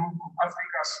régionaux comme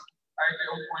Africa a été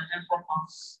un point important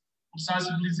pour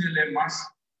sensibiliser les masses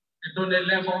et donner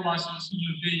l'information sur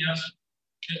le VIH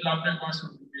et la prévention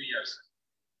du VIH.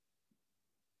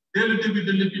 Dès le début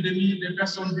de l'épidémie, les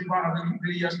personnes vivant avec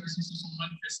le VIH aussi se sont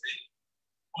manifestées,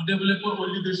 ont développé un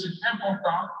leadership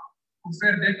important pour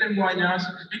faire des témoignages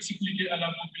et expliquer à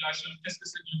la population qu'est-ce que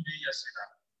c'est que le VIH-Sida.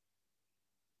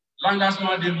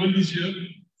 L'engagement des religieux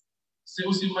s'est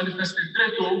aussi manifesté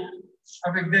très tôt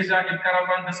avec déjà une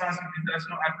caravane de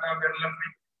sensibilisation à travers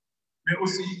l'Afrique, mais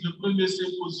aussi le premier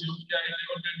symposium qui a été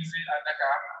organisé à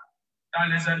Dakar dans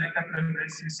les années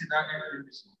 86, Sida et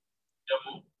religion.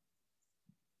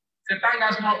 Cet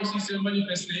engagement aussi s'est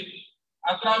manifesté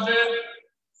à travers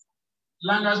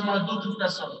l'engagement d'autres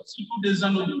personnes, surtout des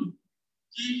anonymes,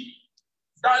 qui,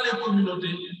 dans les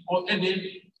communautés, ont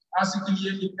aidé à ce qu'il y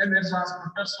ait une émergence de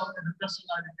personnes et de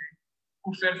personnalités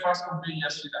pour faire face au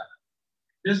VIH-Sida.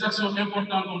 Des actions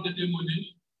importantes ont été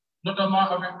menées, notamment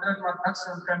avec Traitement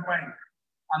Action Campaign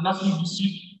en Afrique du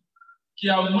Sud, qui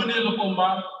a mené le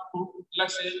combat pour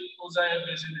l'accès aux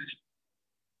ARV génériques.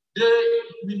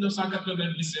 Dès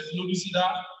 1997, l'Odumosu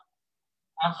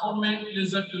a formé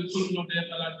les acteurs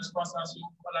communautaires à la dispensation,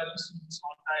 à la distribution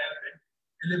d'ARV.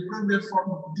 Et les premières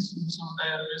formes de distribution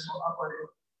d'ARV sont apparues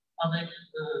avec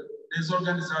des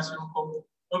organisations comme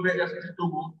EBF du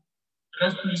Togo,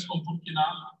 REF Plus au Burkina,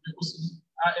 mais aussi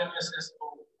ARSS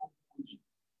au Burundi.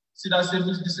 SIDA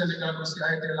Service du Sénégal aussi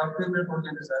a été la première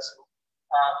organisation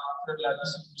à faire la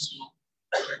distribution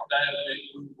d'ARV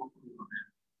au niveau communautaire.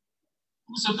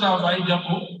 Tout ce travail,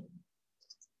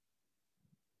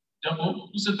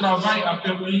 tout ce travail a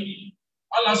permis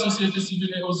à la société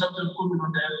civile et aux acteurs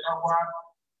communautaires d'avoir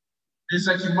des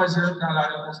acquis majeurs dans la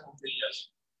réponse au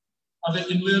VIH, avec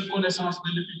une meilleure connaissance de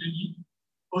l'épidémie,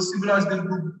 au ciblage des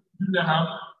groupes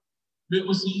vulnérables, mais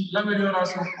aussi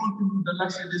l'amélioration continue de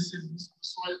l'accès des services de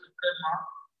soins et de traitement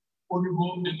au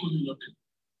niveau des communautés.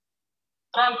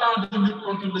 30 ans de lutte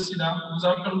contre le sida nous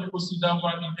a permis aussi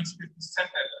d'avoir une expertise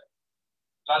certaine.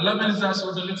 La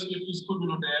labellisation de l'expertise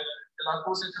communautaire et la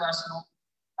consécration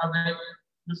avec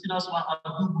le financement à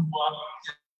double voie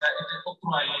qui a été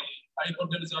octroyé à une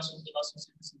organisation de la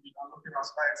société civile, en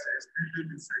l'occurrence l'ANCS, dès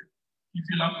 2005, qui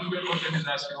fut la première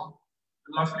organisation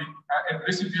de l'Afrique à être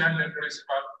récipiendaire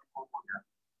principal du Fonds mondial.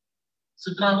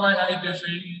 Ce travail a été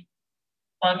fait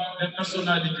par des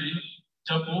personnalités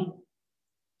Diapo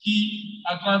qui,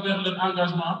 à travers leur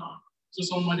engagement, se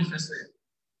sont manifestés.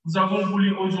 Nous avons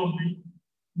voulu aujourd'hui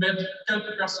mettre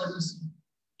quelques personnes ici,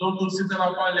 dont on ne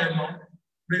citera pas les noms,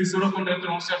 mais ils se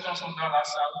reconnaîtront, certains sont dans la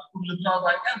salle, pour le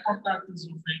travail important qu'ils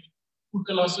ont fait pour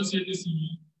que la société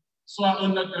civile soit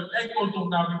un acteur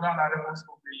incontournable dans la réponse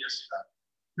au VIH-Sida.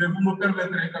 Mais vous me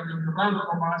permettrez quand même de rendre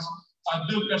hommage à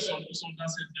deux personnes qui sont dans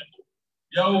cette diapo.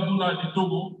 Yao Bouna du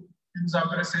Togo, qui nous a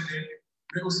précédés,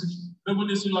 mais aussi,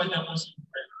 revenez sur la diapo, s'il vous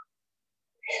plaît.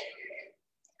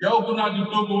 Yao Bouna du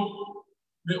Togo,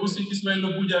 mais aussi Ismaël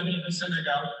Boudjabi du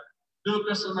Sénégal, deux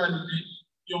personnalités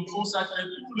qui ont consacré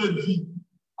toute leur vie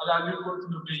à la lutte contre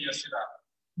le VIH-Sida.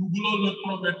 Nous voulons leur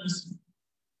promettre ici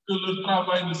que leur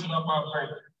travail ne sera pas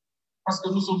vain, parce que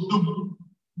nous sommes debout,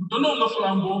 nous donnons le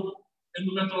flambeau et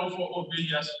nous mettrons fin au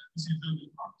VIH d'ici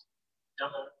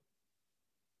 2030.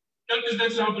 Quelques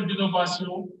exemples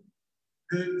d'innovation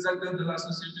des acteurs de la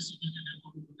société civile et des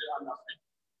communautés en Afrique.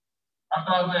 À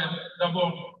travers,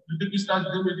 d'abord, le dépistage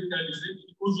démédicalisé,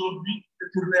 qui aujourd'hui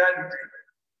est une réalité.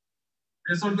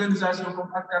 Les organisations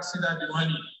comme Sida du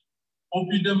Mali ont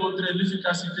pu démontrer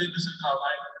l'efficacité de ce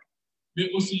travail,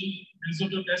 mais aussi des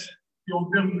autotests qui ont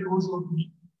permis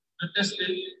aujourd'hui de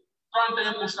tester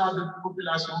 31% de la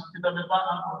population qui n'avait pas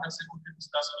encore accès au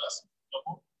dépistage classique.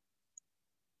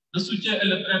 Le soutien et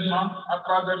le traitement à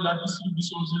travers la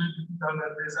distribution génétique dans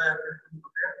les ARVs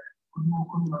communautaires, au niveau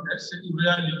communautaire, c'est une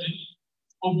réalité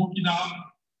au Burkina,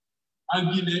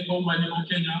 en Guinée, au Mali, au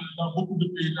Kenya, dans beaucoup de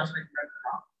pays d'Afrique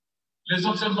maintenant. Les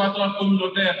observatoires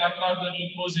communautaires à travers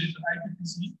le projet de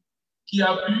IPPC qui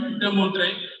a pu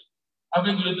démontrer,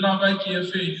 avec le travail qui est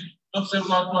fait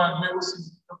d'observatoire, mais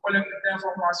aussi de collecte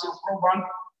d'informations probantes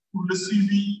pour le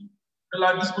suivi de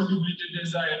la disponibilité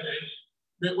des ARV,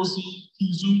 mais aussi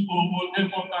qu'ils jouent un rôle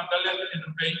important d'alerte et de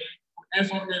veille pour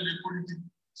informer les politiques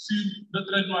sur le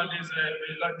traitement des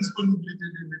ARV, la disponibilité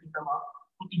des médicaments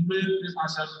pour une meilleure prise en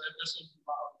charge des personnes qui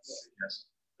vont avoir le VIH.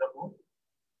 D'abord,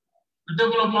 le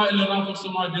développement et le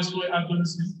renforcement des soins à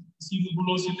domicile. Si nous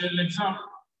voulons citer l'exemple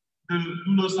de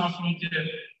Douleurs sans frontières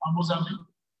en Mozambique,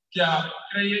 qui a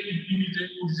créé une unité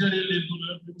pour gérer les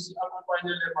douleurs, mais aussi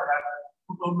accompagner les malades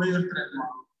pour un meilleur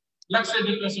traitement. L'accès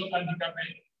des personnes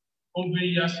handicapées au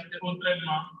VIH et au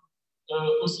traitement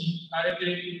aussi a été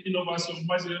une innovation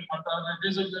majeure à travers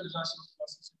des organisations de la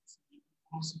société civile,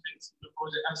 pour citer le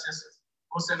projet Access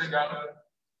au Sénégal,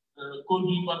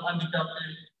 conduit par Handicap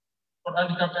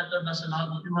International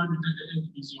de Humanité et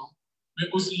Inclusion, mais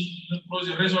aussi le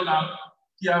projet régional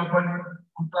qui a valu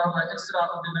un travail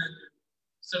extraordinaire que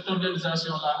cette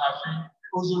organisation-là a fait.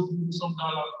 Aujourd'hui, nous sommes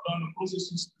dans le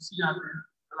processus de signature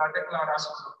de la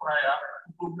déclaration de Praia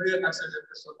pour le meilleur accès des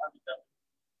personnes handicapées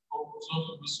aux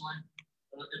offres de soins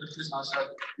et de prise en charge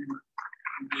du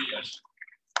VIH.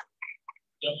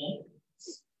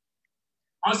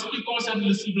 En ce qui concerne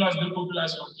le ciblage des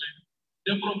populations clés,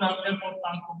 des programmes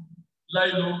importants comme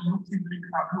l'AILO,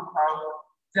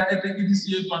 qui a été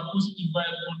initié par Positive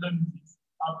Vibe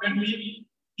a permis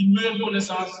une meilleure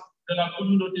connaissance de la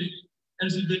communauté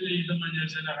LGBTI de manière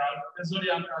générale, des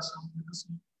orientations, mais aussi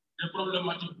des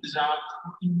problématiques de genre,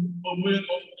 pour une meilleure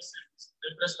offre de services,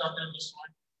 des prestataires de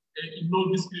soins et une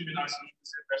non-discrimination de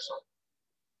ces personnes.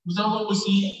 Nous avons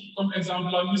aussi, comme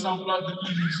exemple, la mise en place de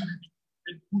cliniques juridiques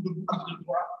et de beaucoup de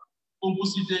droits, comme vous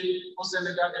citez au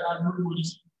Sénégal et à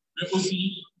Maurice, mais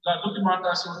aussi la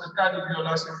documentation de cas de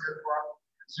violation des droits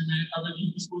humains avec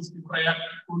une dispositif REAC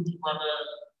conduit par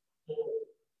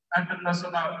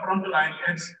International Frontline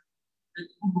Aids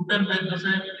pour nous permettre de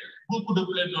faire beaucoup de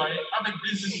plaidoyer avec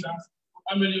des évidences pour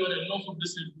améliorer l'offre de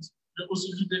services, mais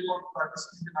aussi lutter contre la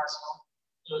discrimination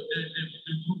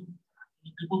des groupes,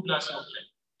 des populations clés.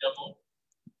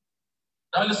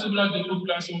 Dans le ciblage des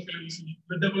populations clés aussi,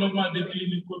 le développement des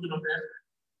cliniques communautaires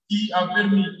qui a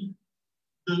permis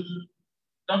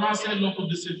d'avancer l'offre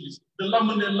de services, de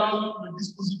l'amener là où le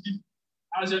dispositif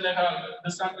en général de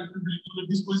santé publique, le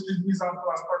dispositif mis en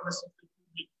place par le secteur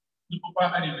public ne peut pas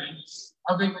arriver,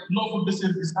 avec l'offre de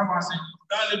services avancée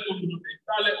dans les communautés,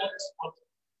 dans les hotspots,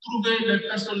 trouver les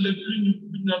personnes les plus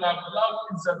vulnérables là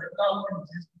où ils habitent, là où ils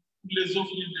vivent, pour les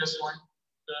offrir des soins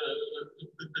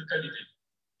de qualité.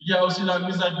 Il y a aussi la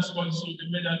mise à disposition des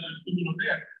médiateurs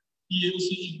communautaires, qui est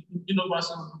aussi une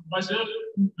innovation majeure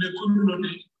pour les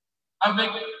communautés,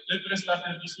 avec les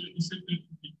prestataires du secteur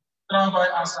public,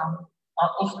 travaillent ensemble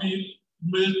à offrir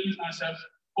une meilleure prise en charge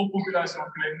aux populations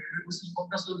clés, mais aussi aux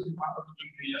personnes vivant avec le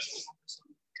VIH, aux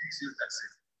personnes difficiles d'accès.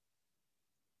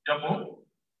 D'abord,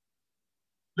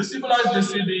 Le ciblage des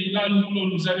CDI, là, nous voulons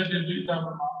nous arrêter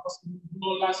véritablement parce que nous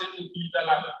voulons lancer une politique à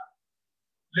la.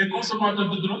 Les consommateurs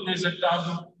de drogues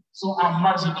injectables sont en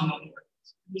marge de notre traitement.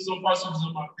 Ils ne sont pas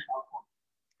suffisamment pris en compte.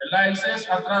 L'ASS,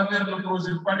 à travers le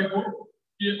projet PARECO,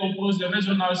 qui est un projet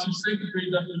régional sur 5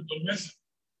 pays d'Afrique de l'Ouest,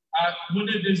 a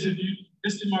mené des études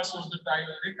d'estimation de taille,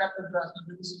 des cartographies,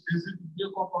 des études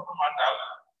biocomportementales,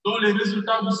 dont les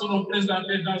résultats vous seront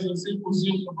présentés dans un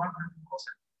symposium de vendredi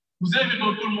prochain. Nous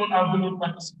invitons tout le monde à venir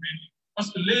participer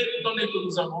parce que les données que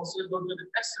nous avons sont des données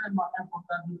extrêmement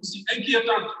importantes, mais aussi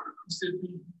inquiétantes pour ces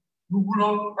pays. Nous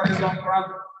voulons, par exemple,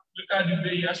 prendre le cas du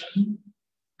VIH.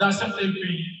 Dans certains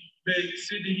pays, les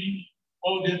CDI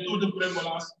ont des taux de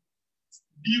prévalence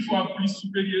 10 fois plus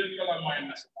supérieurs que la moyenne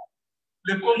nationale.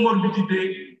 Les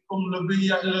comorbidités comme le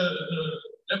VIH,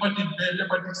 l'hépatite B,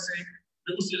 l'hépatite C,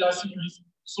 mais aussi la syphilis,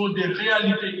 sont des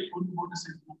réalités au niveau de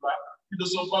ces groupes-là qui ne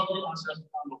sont pas pris en charge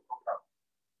dans nos programmes.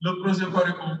 Le projet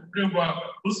PARECO prévoit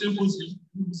un symposium,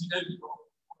 nous vous y invitons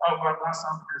pour avoir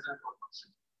l'ensemble des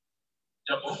informations.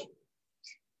 D'abord,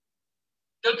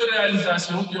 quelques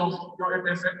réalisations qui ont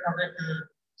été faites avec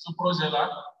ce projet-là.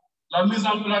 La mise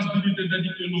en place d'unités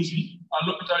d'addictologie à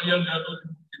l'hôpital Yandado du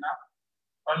Burkina,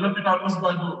 à l'hôpital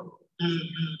Osvaldo de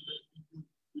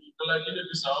la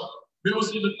Guinée-Bissau, mais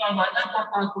aussi le travail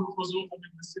important que nous faisons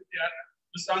avec le CPR,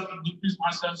 le Centre de prise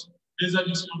en charge des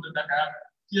addictions de Dakar,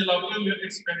 qui est la première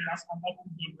expérience en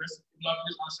Afrique de l'Ouest pour la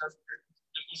prise en charge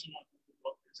des consommateurs de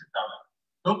drogue, etc.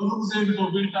 Donc, nous vous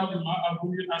invitons véritablement à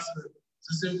venir à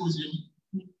ce symposium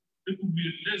pour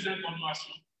découvrir les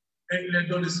informations et les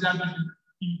données scientifiques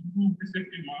qui prouvent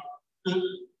effectivement que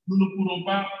nous ne pourrons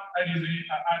pas arriver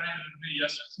à arrêter le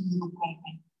VIH si nous ne prenons pas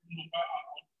en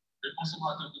compte les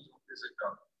consommateurs de drogue, etc.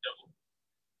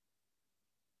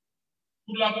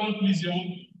 Pour la conclusion,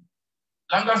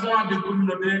 l'engagement des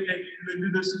communautés et le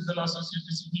leadership de la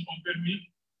société civile ont permis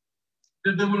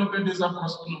de développer des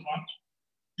approches innovantes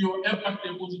qui ont impacté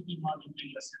positivement le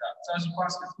VIH-Sida. Ça, je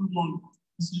pense que tout le monde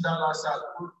ici dans la salle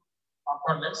peut en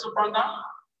parler. Cependant,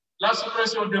 la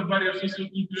suppression des barrières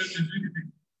socioculturelles et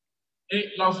juridiques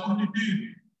et la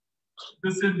fourniture de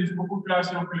services aux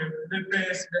populations clés, les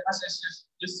PS, les HSS,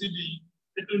 les CDI,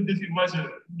 est un défi majeur.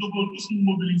 Nous devons tous nous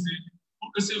mobiliser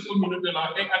pour que ces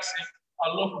communautés-là aient accès à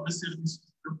l'offre de services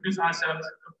de prise en charge,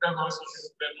 de prévention et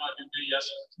de traitement du VIH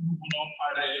si nous voulons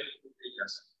arrêter le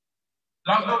VIH.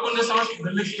 La reconnaissance de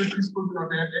l'expertise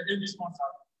communautaire est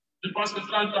indispensable. Je pense que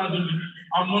 30 ans de lutte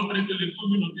a montré que les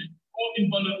communautés ont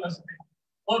une valeur ajoutée,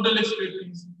 ont de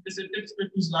l'expertise, et cette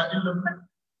expertise-là, ils le mettent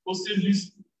au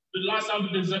service de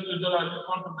l'ensemble des acteurs de la lutte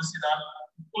contre le sida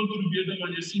pour contribuer de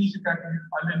manière significative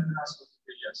à l'élimination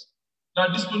du VIH. La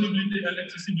disponibilité et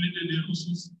l'accessibilité des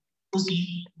ressources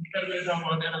aussi nous permet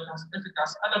d'avoir des réponses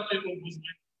efficaces adaptées aux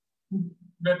besoins pour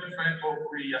mettre fin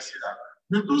au VIH-Sida.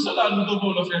 Mais tout cela, nous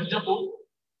devons le faire, Diapo,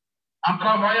 en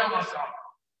travaillant ensemble.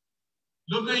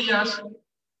 Le VIH,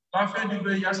 la fin du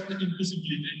VIH est une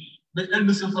possibilité, mais elle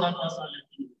ne se fera pas sans les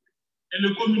communautés. Et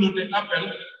les communautés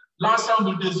appellent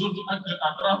l'ensemble des autres acteurs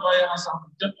à travailler ensemble,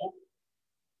 Diapo,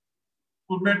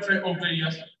 pour mettre fin au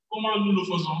VIH. Comment nous le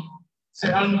faisons?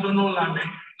 C'est en nous donnant la main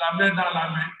dans la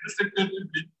main, le secteur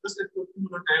public, le secteur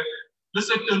communautaire, le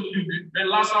secteur privé, mais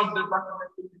l'ensemble des partenaires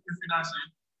publics et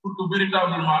financiers, pour que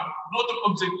véritablement notre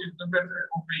objectif de mettre fin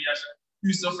au VIH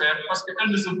puisse se faire, parce qu'elle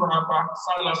ne se fera pas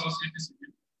sans la société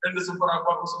civile, elle ne se fera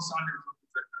pas aussi sans les autres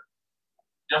secteurs.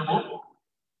 Diapo,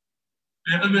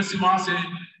 les remerciements, c'est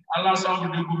à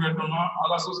l'ensemble du gouvernement, à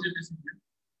la société civile,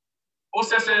 au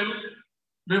CCM,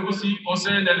 mais aussi au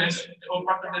CNLS et aux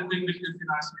partenaires techniques et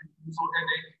financiers qui nous ont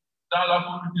aidés dans la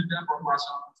fourniture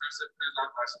d'informations pour faire cette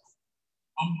présentation.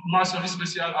 Une mention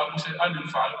spéciale à M. Alun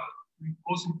Fall, une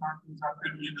consultante qui nous a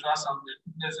permis de rassembler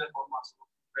toutes les informations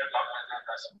pour faire la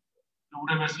présentation. Je vous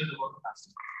remercie de votre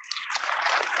attention.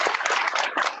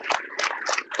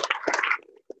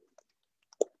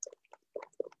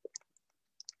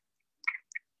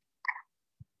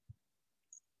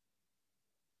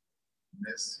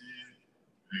 Merci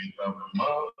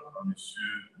véritablement à M.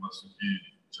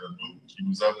 Djoudalbaye qui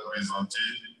nous a présenté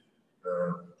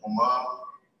comment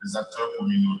les acteurs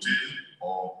communautaires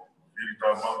ont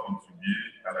véritablement contribué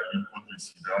à la lutte contre le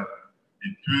sida et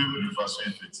peuvent de façon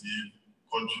effective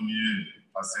continuer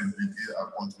à s'impliquer, à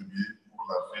contribuer pour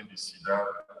la fin du sida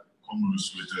comme nous le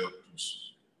souhaitons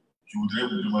tous. Je voudrais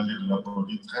vous demander de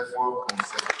l'applaudir très fort pour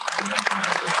cette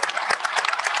présentation.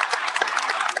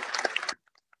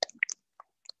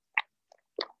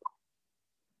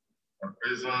 À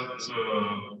présent,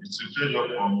 it's a pleasure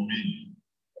for me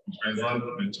to present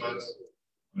the third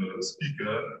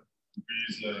speaker, who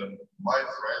is my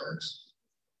friend,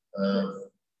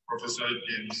 Professor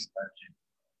James Aki.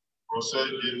 Professor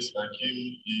James Hakim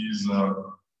is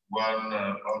one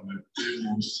of the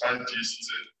famous scientists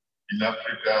in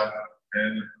Africa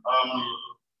and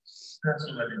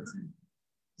personality.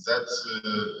 That's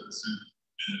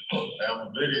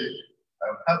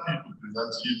I'm happy to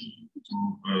present him to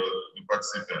the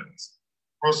participants.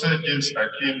 Professor James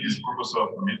Hakim is Professor of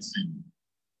Medicine,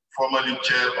 formerly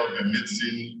Chair of the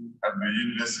Medicine at the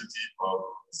University of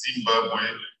Zimbabwe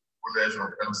College of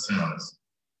Health Science.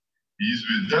 He is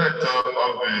the Director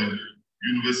of the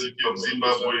University of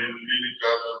Zimbabwe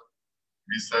Clinical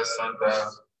Research Center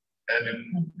and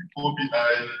the COBI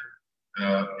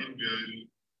in the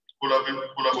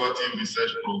Collaborative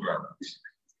Research Program.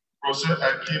 Professor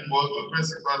Hakim was the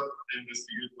principal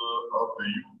investigator of the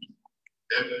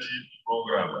MD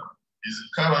program. He is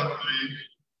currently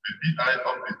the PI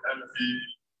of the MD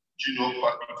Genome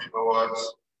Faculty Awards,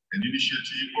 an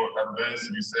initiative for advanced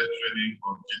research training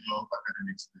for genome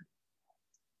academics.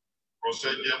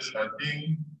 Professor James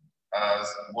Hakim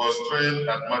was trained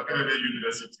at Makerere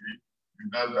University,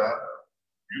 Uganda,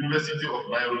 University of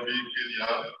Nairobi,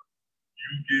 Kenya,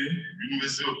 UK,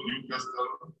 University of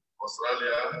Newcastle,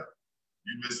 Australia,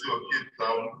 University of Cape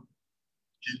Town.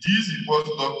 He did his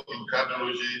postdoc in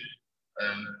cardiology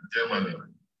and Germany.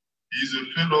 He is a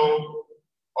fellow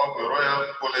of the Royal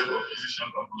College of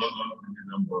Physicians of London and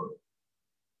Edinburgh.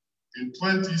 In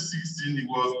 2016, he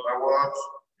was awarded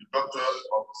the Doctor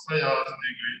of Science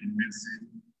degree in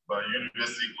Medicine by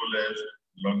University College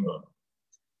London.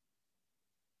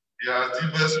 He has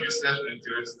diverse research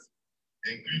interests,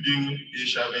 including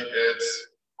HIV/AIDS,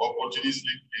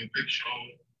 opportunistic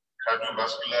infection,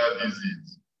 cardiovascular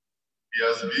disease. He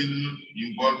has been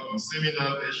involved in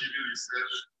seminal HIV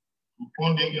research,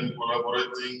 funding and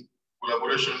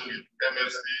collaboration with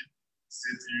MSc,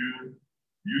 CTU,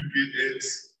 UK/AIDS,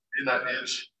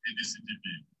 NIH, EDCTP.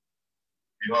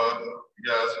 He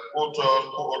has co-authored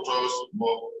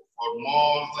for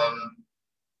more than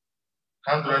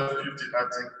 150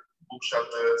 articles, book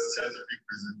chapters, scientific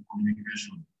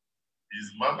communication. He is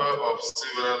member of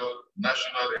several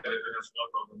national and international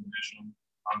organizations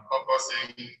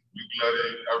encompassing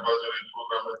regulatory, advisory,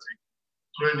 programmatic,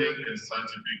 training, and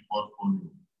scientific portfolio.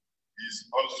 He is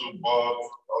also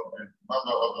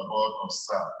member of the board of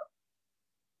SAR.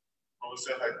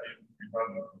 Professor Hakim, you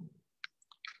have the floor.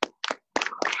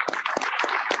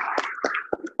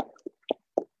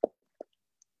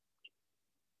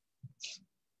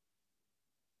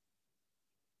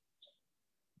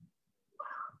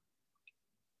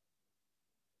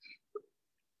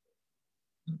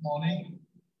 Good morning.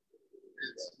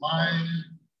 It's my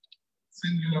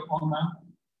singular honor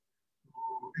to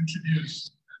introduce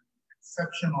an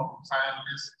exceptional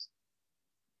scientist,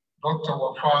 Dr.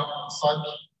 Wafa Asad.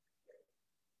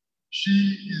 She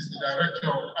is the director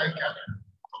of ICAP,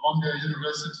 Columbia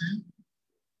University.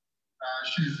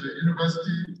 She's a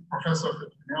university professor of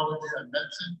epidemiology and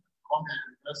medicine at Columbia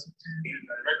University, the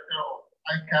director of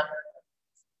ICAP,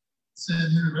 same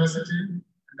university,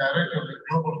 and director of the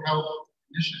Global Health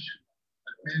Initiative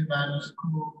at Mainland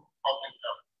School of Public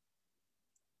Health.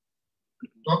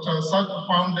 Dr. Asad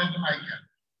founded ICAP,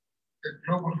 a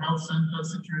global health center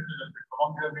situated at the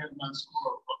Columbia Mainland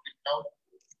School of Public Health,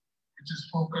 which is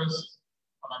focused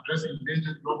on addressing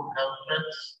major global health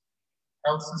threats,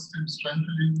 health system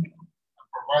strengthening, and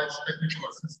provides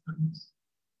technical assistance,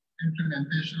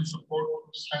 implementation support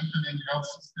for strengthening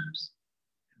health systems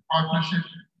in partnership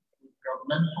with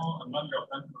governmental and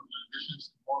non-governmental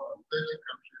organizations in more than 30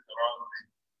 countries around the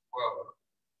world.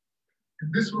 In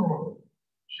this role,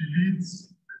 she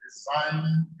leads the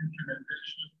design,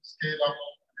 implementation, scale-up,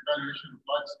 and evaluation of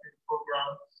large-scale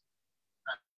programs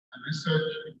and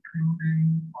research,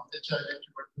 including on HIV,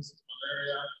 tuberculosis,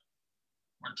 malaria,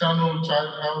 maternal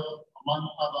child health, among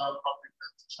other public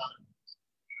health challenges.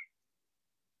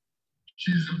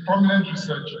 She is a prominent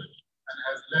researcher and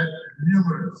has led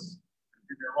numerous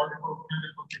epidemiological,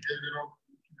 clinical, behavioral,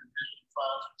 implementation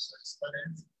trials, research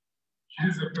studies. She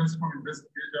is a principal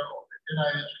investigator of the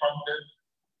NIH-funded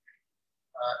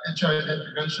HIV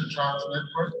Prevention Trials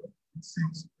Network, which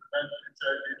seeks to prevent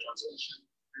HIV transmission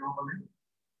globally.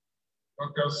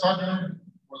 Dr. Asad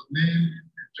was named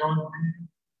the John B. and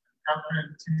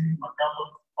Catherine T. MacArthur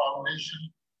Foundation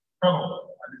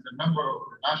Fellow and is a member of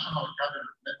the National Academy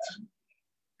of Medicine.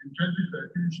 In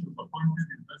 2013, she was appointed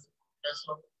University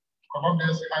Professor,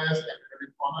 Columbia's highest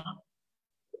academic honor.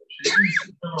 She is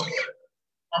a fellow of the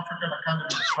African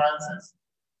Academy of Sciences.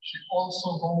 She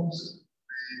also holds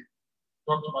the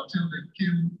Dr. Matilda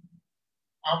Kim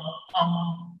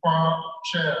Ampa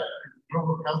Chair in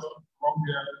Global Health at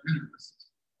Columbia University.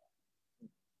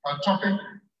 Our topic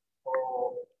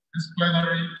for this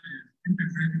plenary is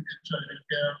integrating HIV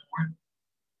care with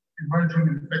emerging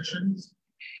infections,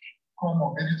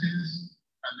 comorbidities,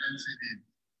 and NCDs.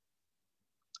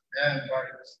 May I invite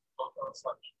Dr.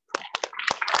 Asad.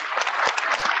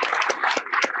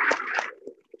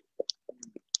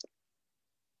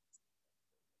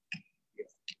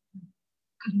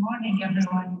 Good morning,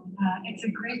 everyone. It's a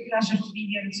great pleasure to be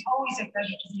here. It's always a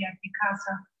pleasure to be at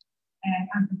Picasso, and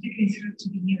I'm particularly thrilled to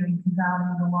be here in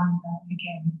Kigali, Rwanda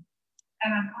again.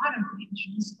 And I'm honored to be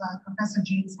introduced by Professor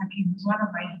James Hakim, who's one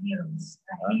of my heroes.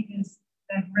 He is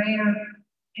that rare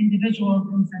individual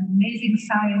who's an amazing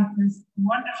scientist,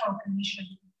 wonderful clinician,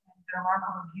 and a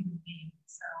remarkable human being.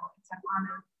 So it's an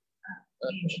honor to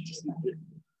be introduced by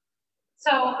him.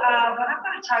 So what I'm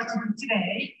going to try to do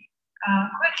today,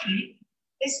 quickly,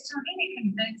 is to really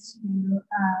convince you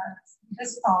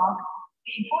this talk,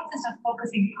 the importance of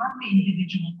focusing on the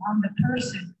individual, on the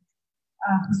person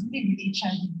who's living with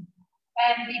HIV,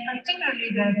 and particularly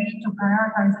the need to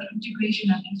prioritize the integration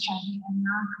of HIV and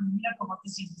non-communicable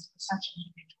diseases for such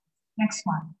individuals. Next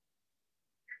slide.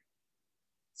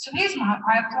 So here's my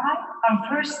outline. I'll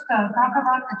first talk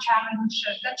about the challenge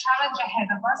ahead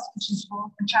of us, which is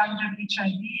both the challenge of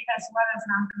HIV as well as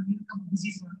non-communicable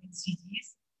diseases or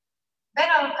NCDs. Then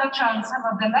I'll touch on some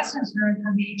of the lessons learned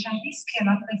from the HIV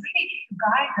scale-up that really need to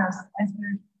guide us as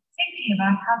we're thinking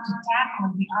about how to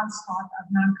tackle the onslaught of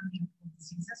non-communicable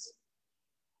diseases.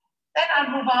 Then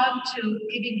I'll move on to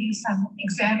giving you some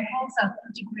examples of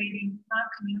integrating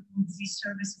non-communicable disease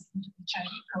services into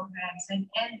HIV programs and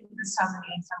end with a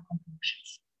summary and some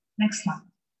conclusions. Next slide.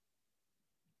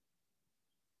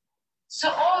 So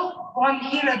while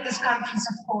here at this conference,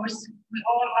 of course, we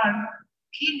all are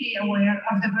keenly aware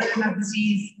of the burden of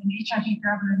disease and HIV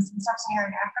prevalence in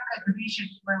sub-Saharan Africa, the region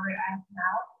where we're at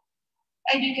now.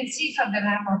 And you can see from the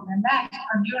map on the left,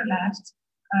 on your left,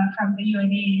 from the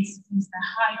UNAIDS, is the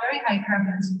very high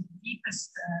prevalence in the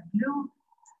deepest blue,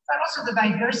 but also the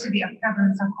diversity of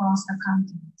prevalence across the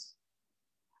continent.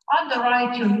 On the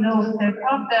right, you'll note that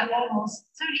of the almost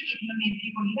 38 million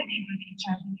people living with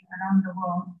HIV around the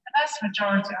world, the vast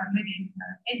majority are living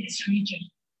in this region,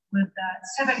 with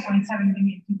 7.7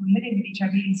 million people living with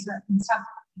HIV in South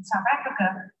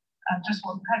Africa, just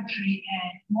one country,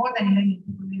 and more than 1 million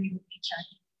people living with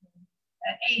HIV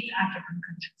in 8 African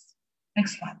countries.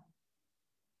 Next slide.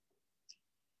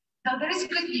 Now there is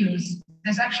good news.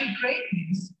 There's actually great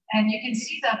news. And you can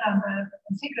see that on the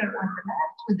figure on the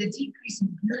left with the decrease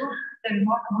in blue, the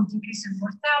remarkable decrease in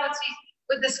mortality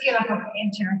with the scale-up of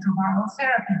antiretroviral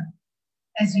therapy.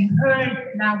 As you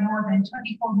heard, now more than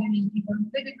 24 million people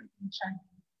living with HIV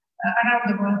around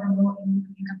the world in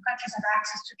low-income countries have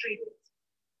access to treatment.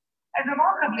 And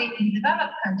remarkably, in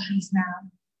developed countries now,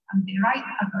 on the right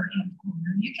upper hand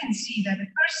corner, you can see that a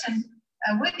person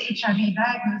with HIV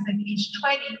diagnosed at age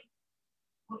 20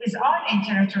 who is on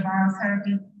antiretroviral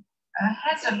therapy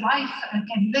has a life and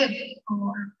can live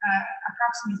for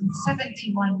approximately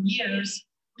 71 years,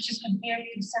 which is compared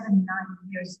to 79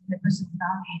 years in the person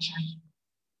without HIV.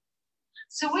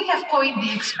 So we have coined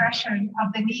the expression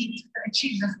of the need to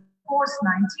achieve the fourth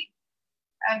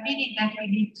 90, meaning that we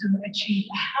need to achieve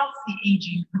a healthy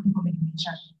aging for people living with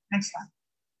HIV. Next slide.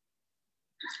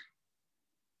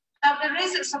 Now, there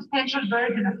is a substantial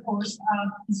burden, of course, of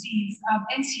disease, of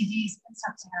NCDs in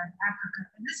sub-Saharan Africa.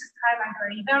 And this is highlighted by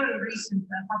a very recent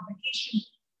publication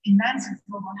in Lancet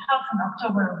Global Health in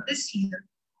October of this year.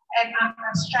 And I'm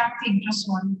abstracting just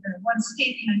one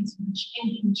statement,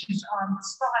 which is on the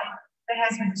slide. There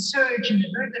has been a surge in the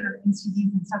burden of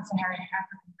NCDs in sub-Saharan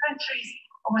African countries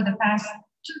over the past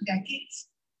 2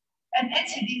 decades. And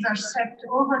NCDs are set to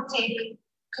overtake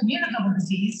communicable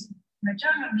disease,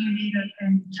 maternal, neonatal,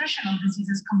 and nutritional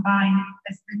diseases combined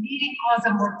as the leading cause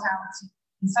of mortality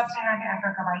in sub-Saharan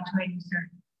Africa by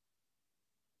 2030.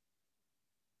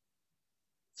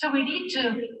 So we need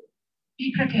to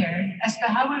be prepared as to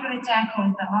how we're going to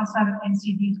tackle the onslaught of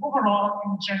NCDs overall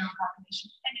in the general population,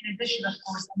 and in addition, of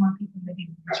course, among people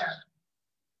living with HIV.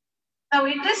 Now,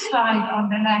 in this slide on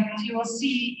the left, you will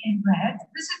see in red,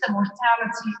 this is the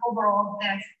mortality overall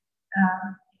death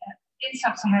in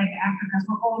sub-Saharan Africa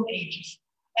for all ages.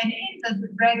 And in the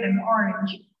red and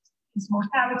orange is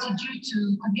mortality due to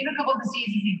communicable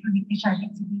diseases, including HIV,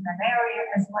 TB, malaria,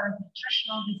 as well as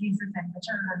nutritional diseases and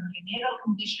maternal and neonatal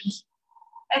conditions.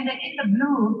 And then in the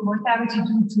blue, mortality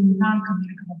due to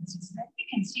non-communicable diseases. And we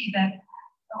can see that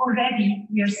already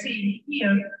we are seeing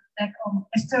here that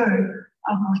a third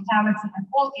of mortality at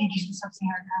all ages in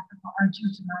sub-Saharan Africa are due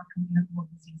to non-communicable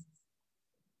diseases.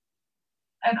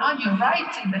 And on your right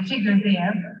in the figure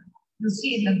there, you'll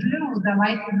see in the blue, the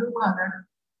light blue color,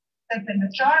 that the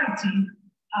majority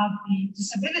of the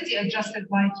disability adjusted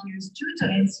life years due to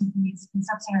NCDs in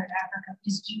sub-Saharan Africa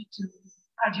is due to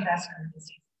cardiovascular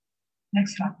disease.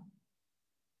 Next slide.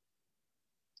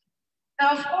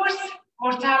 Now, of course,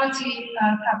 mortality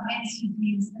from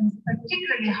NCDs is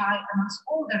particularly high amongst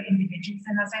older individuals.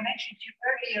 And as I mentioned to you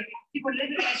earlier, people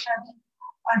living with HIV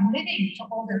are living to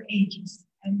older ages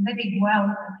and living well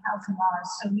and healthy lives.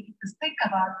 So we need to think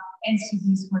about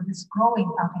NCDs for this growing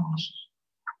population.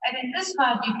 And in this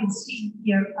slide, you can see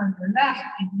here on the left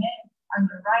in men, on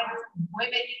the right in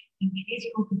women in the age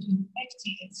group between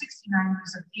 50 and 69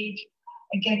 years of age.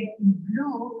 Again, in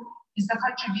blue is the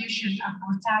contribution of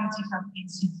mortality from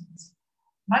NCDs.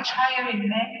 Much higher in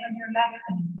men on your left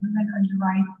and in women on your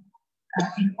right,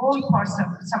 in all parts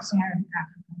of sub-Saharan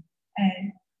Africa.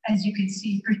 And as you can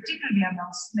see, particularly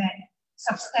amongst men,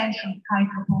 substantial high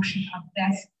proportion of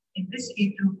deaths in this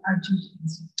age group are due to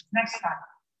NCDs. Next slide.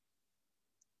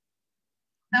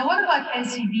 Now, what about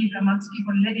NCDs amongst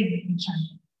people living with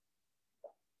HIV?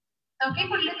 Now,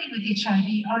 people living with HIV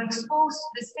are exposed to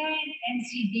the same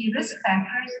NCD risk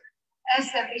factors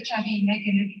as their HIV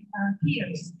negative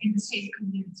peers in the same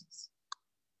communities.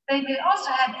 They may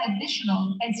also have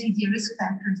additional NCD risk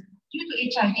factors due to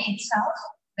HIV itself,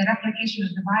 the replication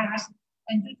of the virus,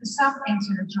 and due to some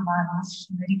antiretroviral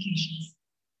medications.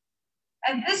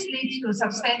 And this leads to a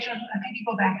substantial, can you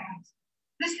go back, please?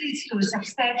 This leads to a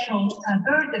substantial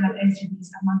burden of NCDs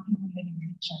among people living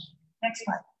with HIV. Next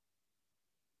slide.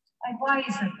 And why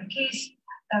is that the case?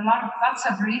 There are lots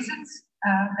of reasons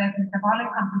that metabolic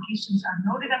complications are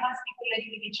noted amongst people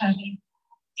living with HIV.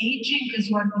 Aging is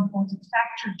one important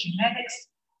factor. Genetics,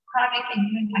 chronic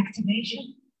immune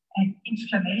activation, and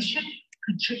inflammation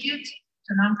contribute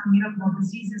to non-communicable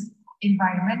diseases,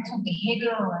 environmental,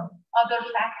 behavioral, and other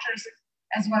factors,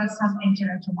 as well as some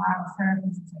antiretroviral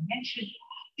therapies, as I mentioned.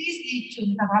 These lead to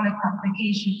metabolic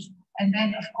complications and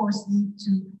then, of course, lead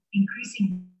to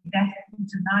increasing death due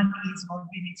to non-AIDS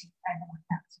morbidity and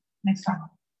mortality. Next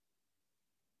slide.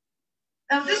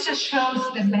 Now, this just shows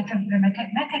the mechanisms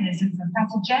and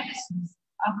pathogenesis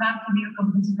of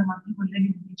non-communicable disease among people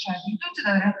living with HIV due to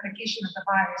the replication of the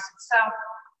virus itself,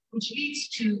 which leads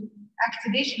to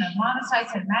activation of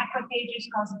monocytes and macrophages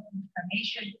causing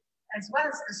inflammation, as well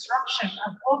as disruption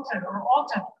of altered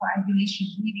coagulation,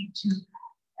 leading to,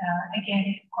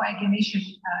 again, coagulation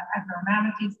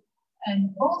abnormalities.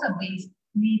 And both of these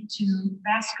lead to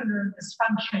vascular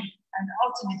dysfunction and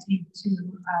ultimately to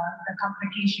the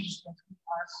complications that we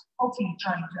are hopefully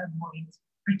trying to avoid,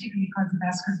 particularly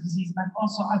cardiovascular disease, but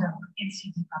also other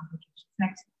NCD complications.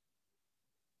 Next.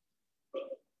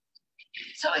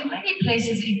 So in many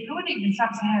places, including in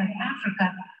sub-Saharan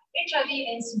Africa, HIV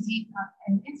and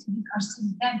NCDs are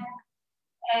syndemic.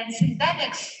 And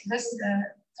syndemics, this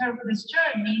term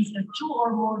means that two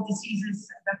or more diseases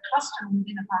that cluster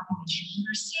within a population.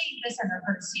 We're seeing this and we're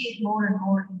going to see it more and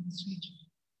more in this region.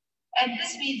 And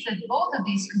this means that both of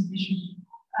these conditions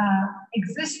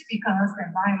exist because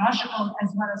they're biological as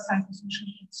well as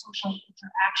psychosocial and social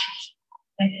interactions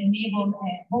that enable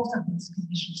both of these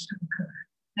conditions to occur.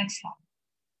 Next slide.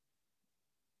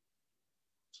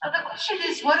 Now the question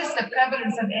is, what is the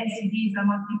prevalence of NCDs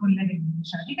among people living with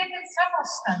HIV? We did several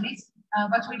studies,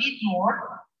 but we need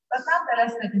more. But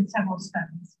nonetheless, there have been several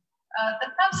studies. The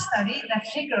top study, that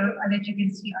figure that you can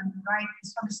see on the right,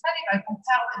 is from a study by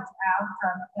Patel et al.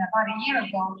 From about a year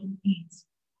ago in AIDS.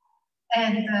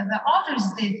 And the authors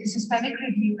did a systemic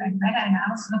review and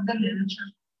meta-analysis of the literature.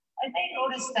 And they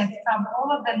noticed that from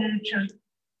all of the literature,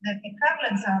 that the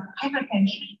prevalence of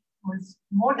hypertension was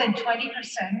more than 20%,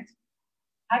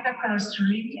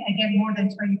 hypercholesterolemia, again, more than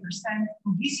 20%,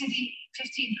 obesity,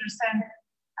 15%,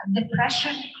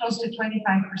 depression, close to 25%,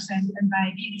 and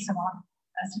diabetes, about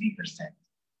 3%.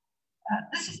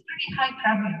 This is pretty high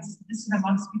prevalence. This is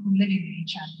amongst people living with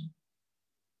HIV.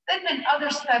 Then there have been other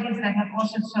studies that have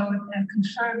also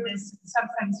confirmed this. Some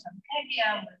studies from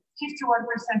Kenya, where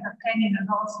 51% of Kenyan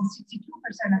adults and 62%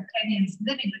 of Kenyans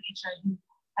living with HIV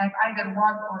have either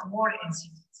one or more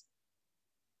NCDs.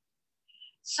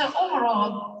 So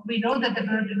overall, we know that the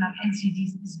burden of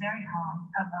NCDs is very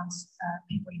high amongst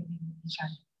people living with HIV.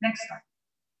 Next slide.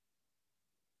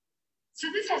 So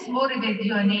this has motivated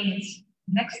UNAIDS.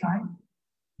 Next slide.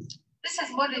 This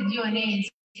has motivated UNAIDS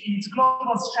in its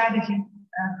global strategy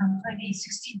from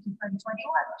 2016 to 2021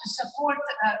 to support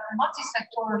a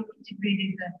multi-sectoral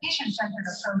integrated patient-centered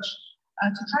approach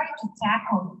to try to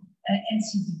tackle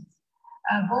NCDs,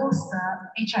 both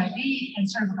HIV and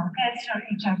cervical cancer,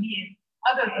 HIV and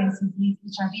other NCDs,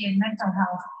 HIV and mental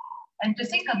health, and to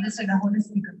think of this in a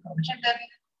holistic approach. And the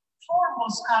four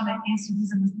most common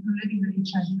NCDs among people living with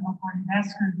HIV are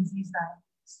cardiovascular disease,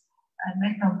 diabetes,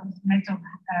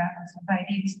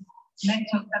 diabetes,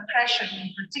 mental depression, in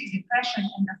particular depression,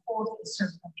 and the fourth is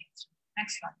cervical cancer.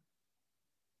 Next slide.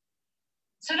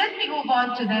 So let me move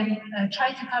on to then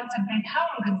try to contemplate how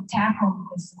we're going to tackle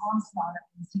this onslaught of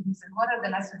disease and what are the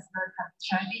lessons learned from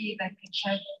HIV that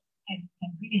can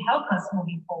really help us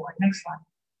moving forward. Next slide.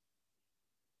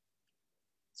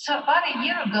 So about a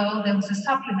year ago, there was a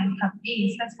supplement from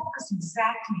AIDS that focused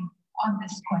exactly on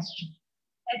this question.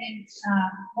 And in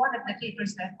one of the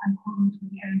papers that I quoted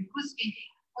with Erin Kusby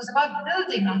was about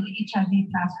building on the HIV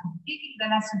platform, taking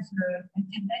the lessons learned and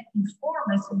then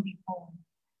inform us moving forward.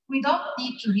 We don't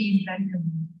need to reinvent the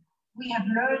wheel. We have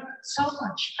learned so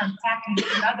much from tackling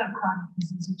another chronic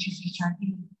disease, which is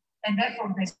HIV, and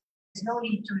therefore there's no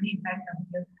need to reinvent the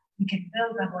wheel. We can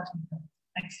build on what we built.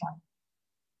 Next slide.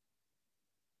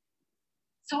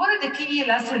 So what are the key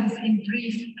lessons in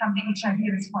brief from the HIV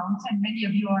response? And many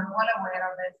of you are well aware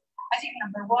of it. I think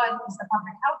number one is the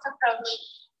public health approach.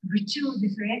 Number two,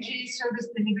 differentiated service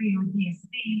delivery or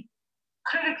DSD.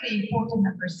 Critically important,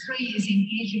 number three, is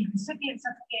engaging recipients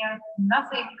of care,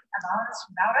 nothing about us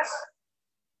without us.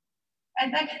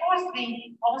 And then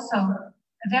fourthly, also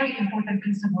a very important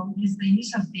principle is the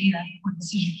use of data for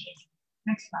decision making.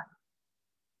 Next slide.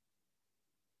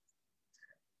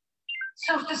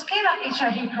 So to scale up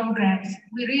HIV programs,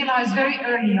 we realized very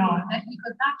early on that we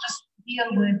could not just deal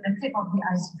with the tip of the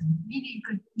iceberg, meaning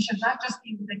we should not just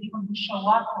deal with the people who show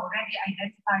up already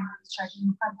identified with HIV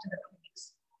who come to the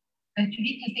clinics. That you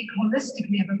need to think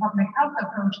holistically of a public health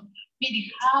approach, meaning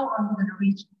how are we going to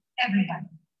reach everybody?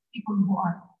 People who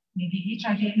are maybe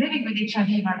HIV, living with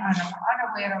HIV but are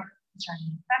unaware of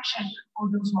HIV infection, or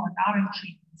those who are not in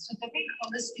treatment. So to think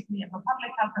holistically of a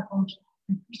public health approach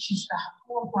that reaches the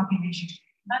whole population,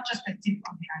 not just the tip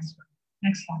of the iceberg.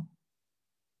 Next slide.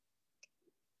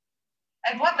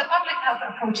 And what the public health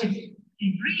approach in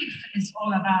brief is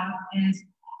all about is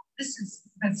this is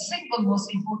the single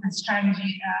most important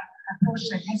strategy approach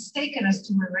that has taken us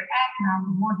to where we're at now,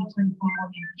 with more than 24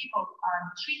 million people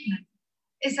on treatment,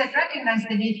 is that recognize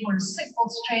the need for a simple,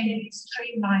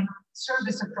 streamlined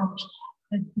service approach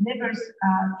that delivers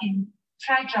in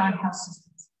fragile health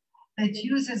systems, that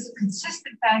uses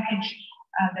consistent package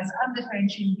that's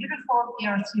undifferentiated, uniform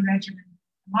ERC regimen,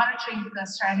 monitoring the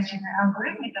strategy and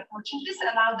algorithmic approach. And this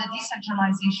allowed the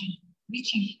decentralization,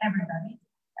 reaching everybody,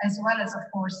 as well as, of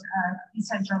course,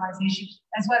 decentralization,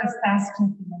 as well as task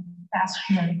taking and task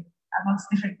sharing amongst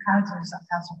different categories of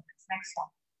health workers. Next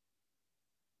slide.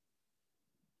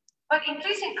 But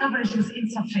increasing coverage was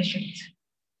insufficient,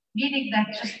 meaning that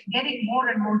just getting more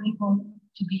and more people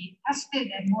to be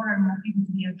tested and more people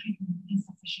to be on treatment is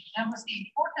insufficient. That was the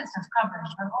importance of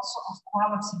coverage, but also of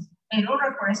quality in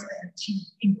order for us to achieve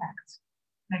impact.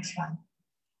 Next slide.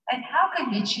 And how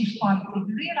can we achieve quality?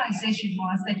 The realization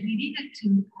was that we needed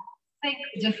to think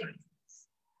differently.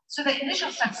 So the initial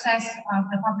success of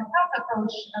the public health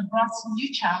approach brought some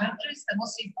new challenges. The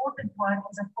most important one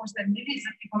is, of course, that millions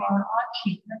of people are on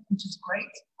treatment, which is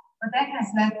great, but that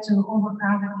has led to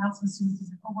overcrowded health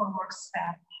facilities and overworked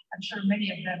staff. I'm sure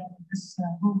many of them in this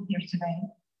room here today.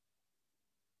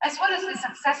 As well as the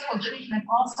successful treatment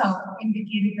also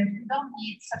indicated that we don't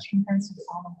need such intensive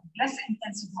follow-up. Less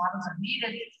intensive models are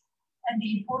needed, and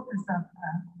the importance of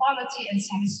quality and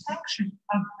satisfaction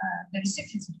of the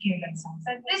recipients of care themselves.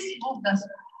 And this moved us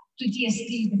to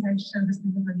DSD, differential service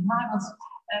delivery models,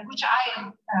 which I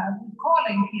am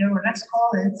calling here, or let's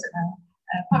call it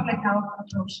public health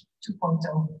approach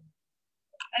 2.0.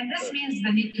 And this means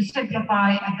the need to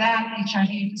simplify, adapt HIV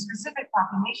to specific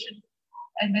populations,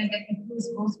 and then that includes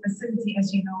both facility,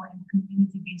 as you know, and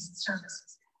community-based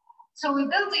services. So we're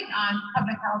building on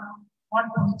public health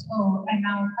 1.0 and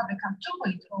now public health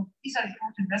 2.0. These are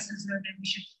important lessons learned, and we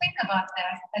should think about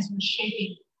that as we're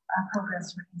shaping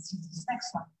programs for diseases.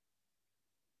 Next slide.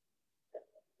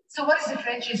 So what is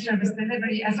differentiated service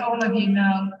delivery? As all of you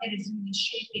know, it is really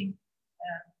shaping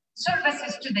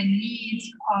services to the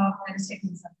needs of the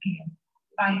recipients of care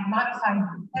by modifying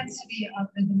the intensity of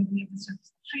the delivery of the service,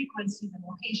 the frequency, the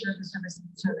location of the service, and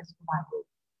the service provided.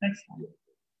 Next slide.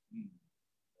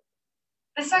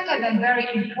 The second and very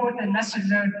important lesson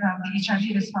learned from the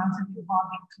HIV response is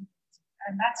evolving community.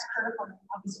 And that's critical, and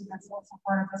obviously that's also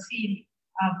part of the theme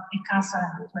of the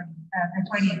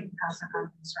 20th CASA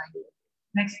conference, right?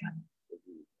 Next slide.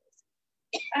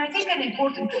 And I think an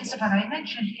important principle I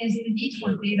mentioned is the need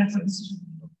for data for decision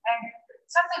making. And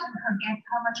sometimes we forget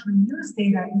how much we use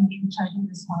data in the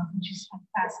HIV response, which is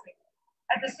fantastic.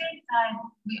 At the same time,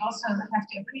 we also have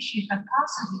to appreciate the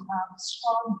paucity of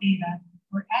strong data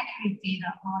or accurate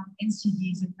data on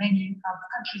NCDs in many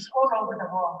countries all over the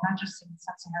world, not just in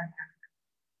sub-Saharan Africa.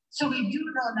 So we do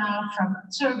know now from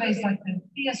surveys like the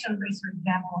PIA surveys, for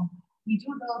example, we do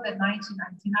know that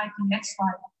 1999, next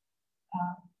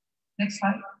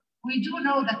slide. We do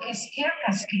know that care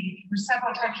cascade for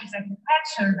several countries that have had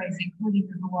surveys,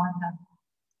 including Rwanda.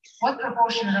 What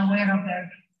proportion are aware of their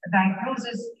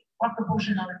diagnosis? What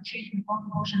proportion are in treatment? What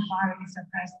proportion are virally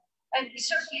suppressed? And we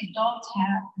certainly don't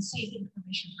have the same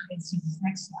information for NCDs.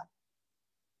 Next slide.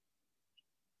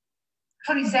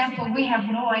 For example, we have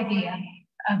no idea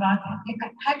about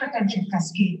hypertension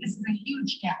cascade. This is a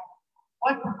huge gap.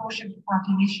 What proportion of the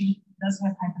population does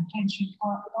have hypertension?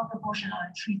 Or what proportion are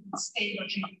in treatment, stable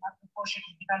treatment? What proportion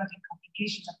are developing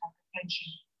complications of hypertension?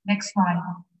 Next slide.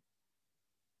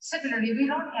 Similarly, we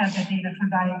don't have the data for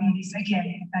diabetes, again,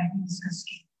 diabetes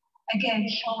cascade. Again,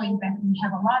 showing that we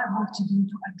have a lot of work to do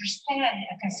to understand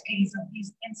the cascades of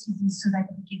these NCDs so that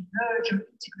we can merge or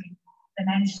integrate the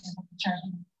management of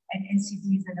HIV and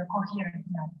NCDs in a coherent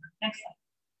manner. Next slide.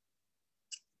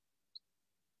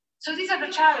 So these are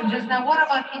the challenges. Now, what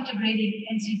about integrating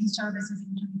NCD services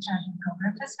into the HIV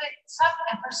program? There's been some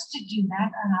efforts to do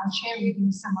that, and I'll share with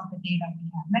you some of the data we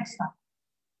have. Next slide.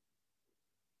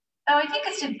 Now, I think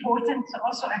it's important to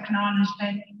also acknowledge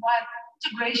that while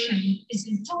integration is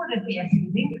intuitively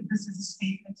appealing, this is a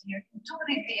statement here,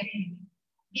 intuitively appealing,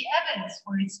 the evidence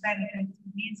for its benefit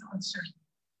remains uncertain.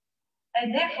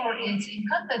 And therefore, it's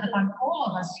incumbent upon all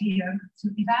of us here to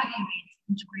evaluate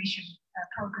integration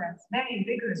programs very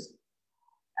rigorously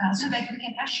so that we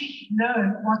can actually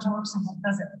learn what works and what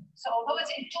doesn't. So although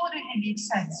it's intuitively makes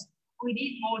sense, we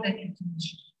need more than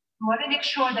intuition. We want to make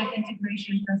sure that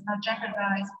integration does not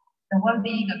jeopardize the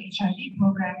well-being of HIV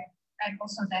program, and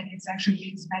also that it's actually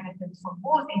gives benefits for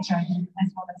both HIV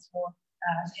as well as for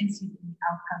NCD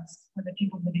outcomes for the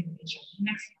people living with HIV.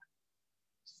 Next slide.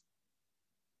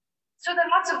 So there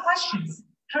are lots of questions.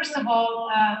 First of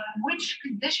all, which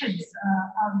conditions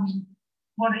are we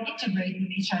want to integrate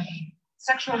with HIV?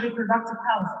 Sexual reproductive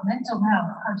health, mental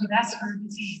health, cardiovascular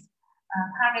disease,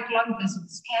 chronic lung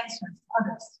disease, cancers,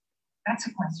 others. That's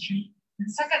a question. The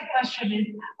second question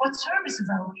is, what services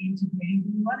are we integrating?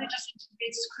 Do we want to just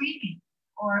integrate screening,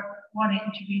 or want to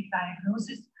integrate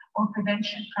diagnosis or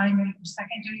prevention, primary or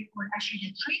secondary, or actually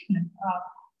the treatment of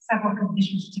several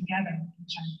conditions together in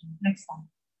HIV? Next slide.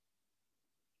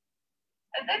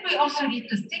 And then we also need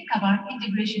to think about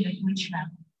integration at which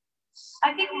level.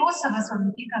 I think most of us, when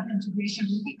we think of integration,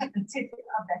 we think at the tip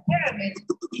of the pyramid,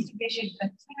 integration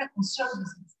at clinical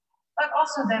services. But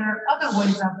also there are other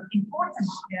ways of important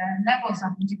levels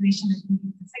of integration that we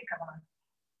need to think about.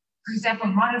 For example,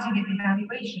 monitoring and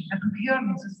evaluation, the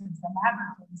procurement systems, the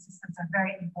laboratory systems are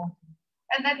very important.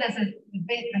 And then there's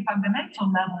the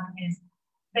fundamental level is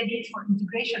the need for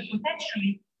integration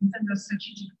potentially in terms of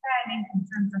strategic planning, in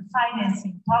terms of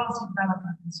financing, policy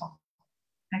development, and so on.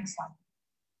 Next slide.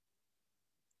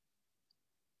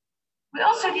 We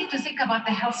also need to think about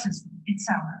the health system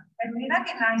itself. And we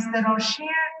recognize there are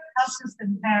shared health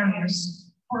system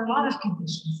barriers for a lot of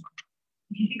conditions.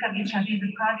 If you think of HIV,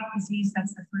 the chronic disease,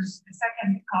 that's the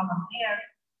second column there.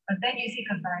 But then you think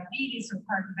of diabetes or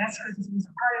cardiovascular disease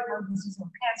or cardiac disease or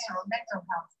cancer or mental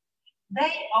health.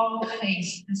 They all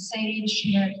face the same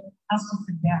shared health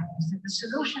system barriers. And the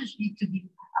solutions need to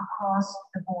be across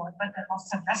the board, but there are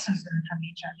also lessons learned from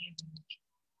HIV.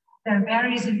 There are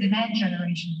barriers in demand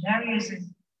generation, barriers in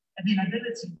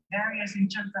availability, barriers in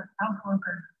terms of health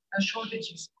worker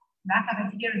shortages, lack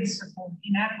of adherence support,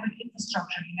 inadequate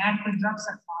infrastructure, inadequate drug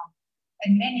supply,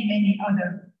 and many, many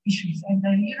other issues. And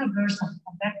they're universal,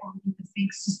 and therefore we need to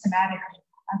think systematically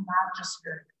and not just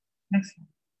very. Next one.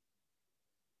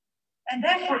 And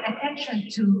therefore, attention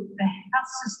to the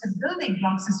health system building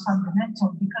blocks is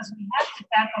fundamental because we have to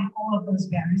tackle all of those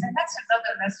barriers. And that's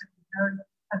another lesson we learned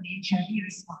from the HIV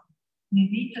response. We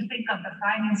need to think of the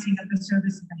financing of the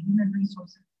services and human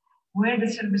resources, where the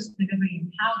service delivery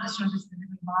and how the service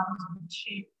delivery models will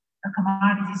shape the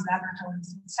commodities,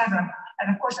 laboratories, etc.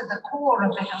 And of course, at the core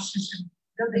of the health system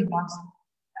building blocks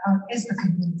is the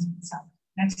community itself.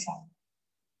 Next slide.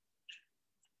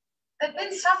 There's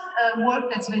been some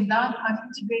work that's been done on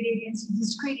integrating NCD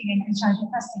screening and HIV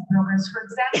testing programs. For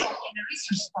example, in a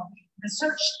research study, the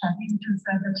search study, which is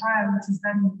the trial which is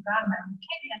done in Uganda and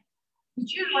Kenya,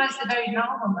 which utilized a very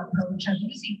novel approach of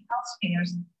using health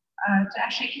scares to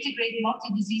actually integrate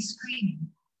multi-disease screening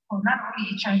for not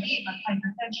only HIV, but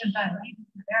hypertension, diabetes,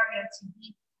 malaria, TB.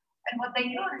 And what they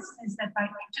noticed is that by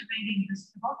integrating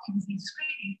this multi-disease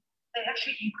screening, they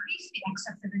actually increased the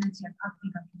acceptability and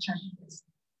uptake of HIV testing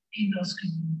in those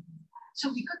communities.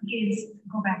 So we could gain,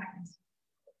 go back to this.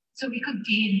 So we could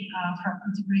gain from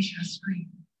integration of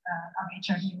screening of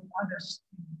HIV with others.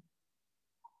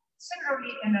 Similarly,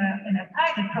 in a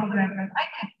pilot program that I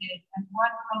did at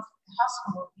one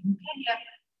hospital in Kenya,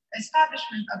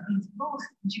 establishment of these booths,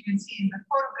 which you can see in the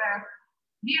photograph,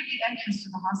 near the entrance to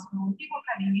the hospital, people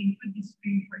coming in could be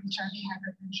screened for HIV,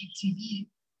 hypertension, TB,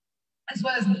 as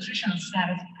well as nutritional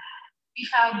status. We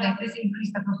found that this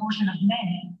increased the proportion of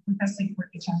men who tested for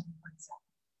HIV, for example.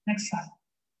 Next slide.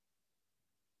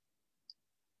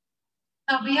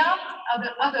 Now, beyond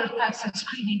other types of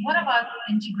screening, what about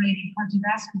integrating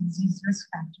cardiovascular disease risk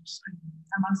factor screening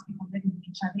amongst people living with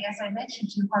HIV? As I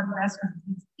mentioned to you, cardiovascular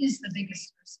disease is the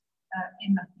biggest risk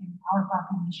in our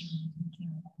population.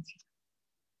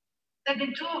 There have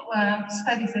been two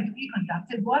studies that we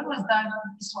conducted. One was done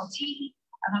in Swatini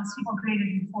amongst people greater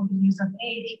than 40 years of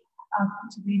age,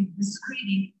 integrating the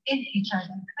screening in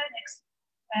HIV clinics,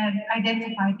 and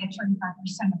identified that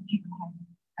 25% of people had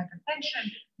hypertension,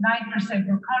 9%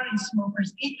 were current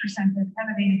smokers, 8% had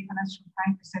elevated cholesterol,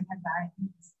 5% had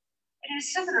diabetes. And in a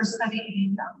similar study in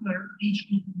a younger age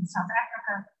group in South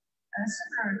Africa,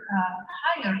 similar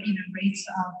higher even rates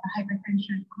of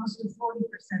hypertension, close to 40%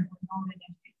 were noted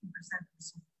and 50% were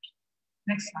smokers.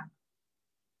 Next slide.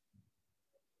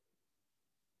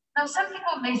 Now, some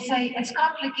people may say it's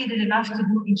complicated enough to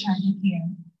do HIV care.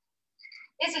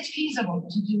 Is it feasible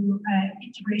to do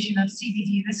integration of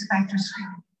CVD risk factor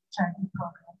screening HIV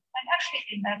program? And actually,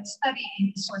 in that study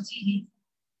in Swatini,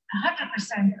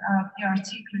 100% of ART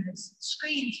clinics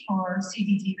screened for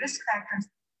CVD risk factors,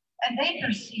 and they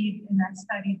perceived in that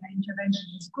study the intervention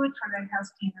was good for their health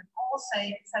care, and all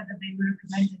said that they would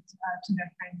recommend it to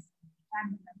their friends and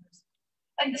family members.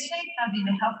 And the same study,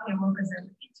 the healthcare workers that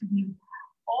were interviewed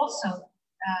also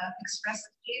expressed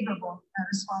favorable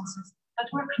responses, but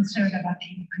were concerned about the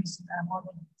increased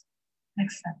morbidity.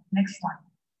 Next slide.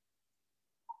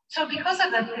 So because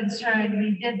of that concern,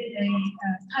 we did a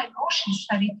time motion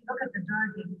study to look at the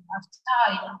burden of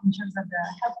time in terms of the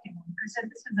healthcare workers.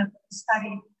 And this is a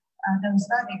study that was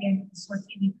done again in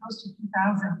Swatini, close to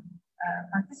 2,000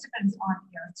 participants on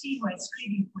ART who had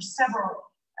screening for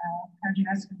several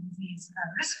cardiovascular disease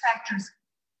risk factors.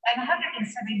 And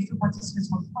 172 participants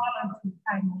were followed through the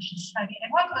time motion study. And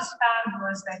what was found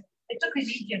was that it took a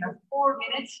median of 4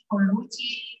 minutes for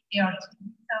routine ART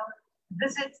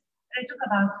visit, and it took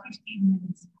about 15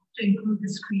 minutes to include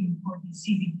the screening for the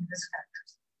CVD risk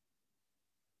factors.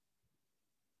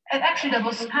 And actually, the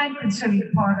most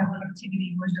time-consuming part of the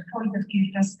activity was the point of care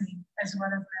testing, as well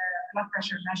as the blood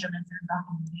pressure measurements and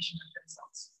documentation of the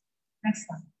results. Next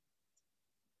slide.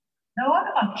 Now, what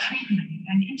about treatment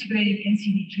and integrating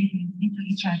NCD treatment into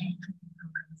HIV treatment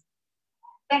programs?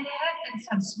 There have been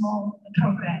some small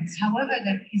programs, however,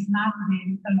 that is not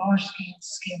been a large-scale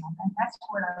scale-up, and that's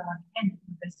what I want to end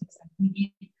with this, is that we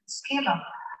need to scale up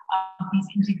these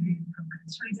integrated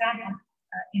programs. For example,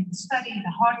 in the study,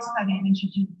 the heart study I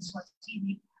mentioned in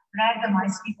Swatini,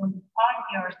 randomized people on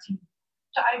ART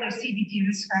to either CVD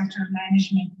risk factor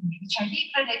management in the HIV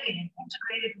clinic in an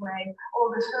integrated way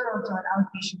or referral to an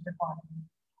outpatient department.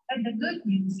 And the good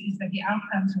news is that the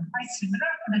outcomes were quite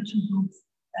similar for the two groups,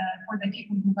 for the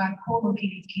people who got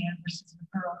co-located care versus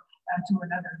referral to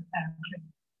another clinic.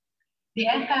 The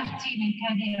NPAF team in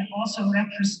Kenya also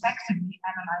retrospectively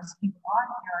analyzed people on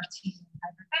ART and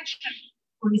hypertension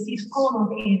who received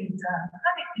co-located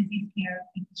chronic disease care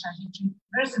in HIV treatment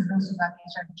versus those who got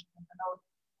HIV treatment alone.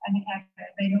 And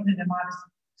they noted a modest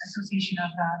association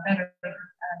of better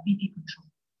BP control.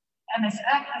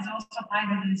 MSF has also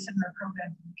piloted a similar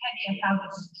program in Kenya, found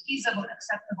it was feasible,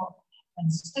 acceptable,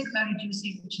 and stigma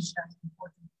reducing, which is very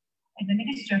important. And the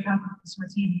Ministry of Health of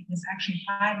Swatini is actually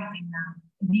piloting now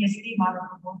the VSD model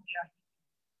for both ART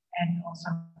and also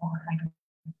for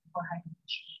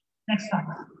hypertension. Next slide.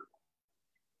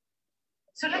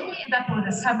 So let me end up with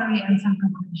a summary and some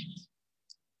conclusions.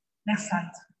 Next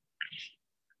slide.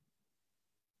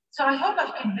 So I hope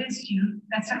I've convinced you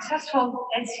that successful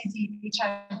NCD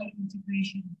HIV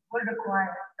integration will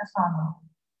require the following.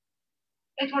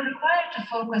 It will require to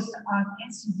focus on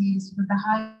NCDs with the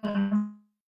high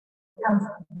health.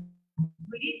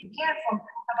 We need to be careful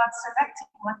about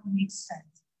selecting what makes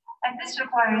sense. And this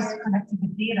requires collecting the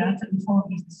data to inform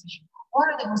these decisions.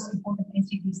 What are the most important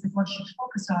NCDs that one should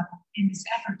focus on in this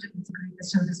effort to integrate the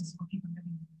services for people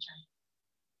living with HIV?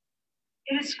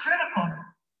 It is critical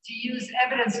to use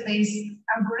evidence-based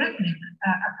algorithmic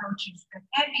approaches that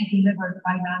can be delivered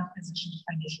by non-physician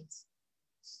clinicians.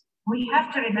 We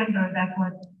have to remember that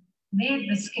what made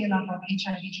the scale-up of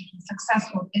HIV treatment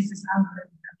successful is this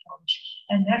algorithmic approach,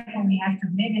 and therefore we have to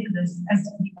mimic this as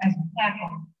we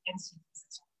tackle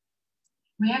NCDs.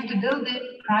 We have to build in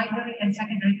primary and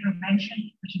secondary prevention,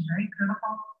 which is very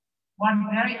critical. One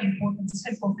very important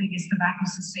simple thing is tobacco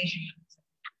cessation.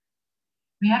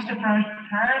 We have to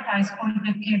prioritize point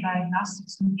of care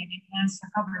diagnostics so we can enhance the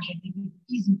coverage and make it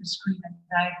easy to screen and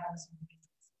diagnose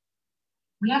individuals.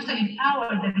 We have to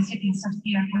empower the recipients of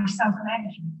care for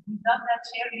self-management. We've done that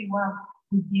fairly well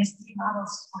with DST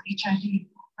models for HIV,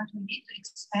 but we need to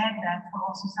expand that for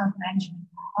also self-management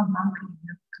of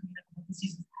non-communicable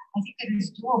diseases. I think it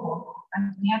is doable,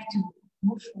 and we have to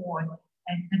move forward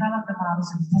and develop the models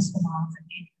and test the models and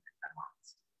implement the models.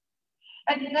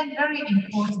 And then very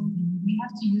importantly, we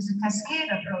have to use a cascade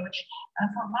approach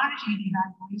for monitoring and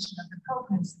evaluation of the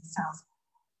programs themselves.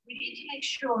 We need to make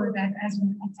sure that as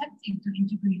we're attempting to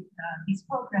integrate these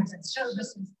programs and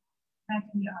services, that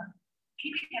we are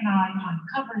keeping an eye on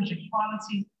coverage and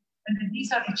quality, and that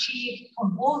these are achieved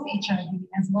for both HIV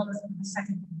as well as for the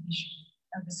second condition,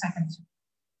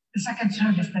 the second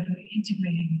service that we're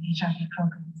integrating in HIV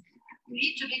programs. We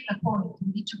need to make the point,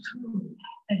 we need to prove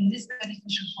that it is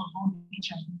beneficial for both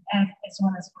HIV and as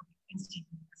well as for the NCD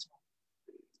as well.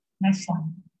 Next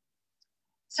slide.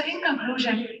 So in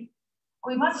conclusion,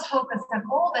 we must focus on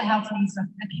all the health needs of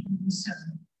the people we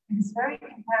serve. It is very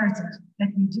imperative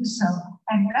that we do so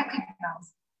and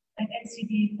recognize that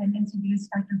NCD and NCD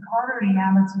spectrum are a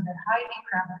reality that are highly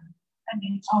prevalent and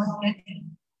they are deadly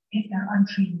if they're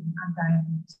untreated and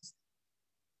undiagnosed.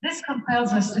 This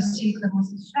compels us to seek the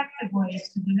most effective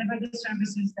ways to deliver the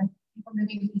services that people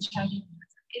living with HIV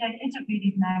in an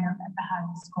integrated manner at the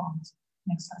highest cost.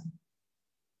 Next slide.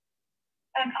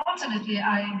 And ultimately,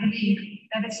 I believe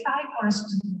that it's time for us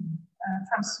to move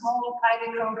from small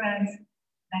pilot programs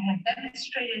that have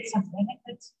demonstrated some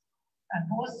benefits,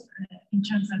 both in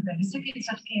terms of the recipients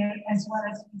of care as well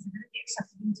as feasibility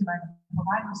acceptability by the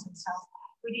providers themselves.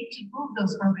 We need to move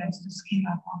those programs to scale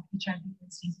up on HIV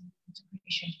and season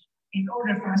integration in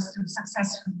order for us to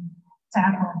successfully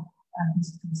tackle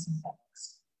these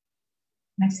epidemics.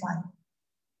 Next slide.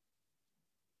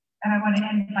 And I want to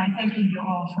end by thanking you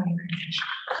all for your attention.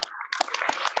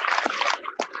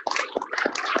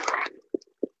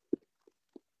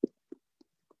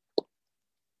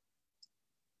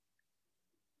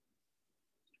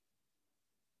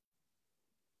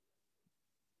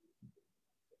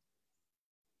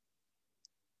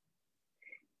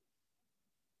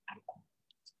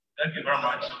 Thank you very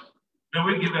much. May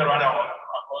we give a round of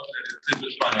applause to the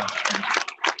distinguished panel.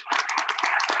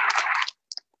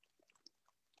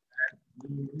 And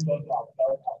we will also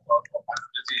applaud for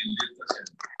participating in this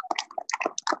session.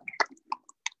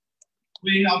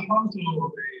 We have come to the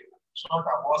short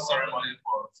award ceremony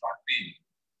for track B.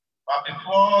 But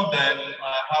before then,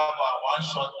 I have one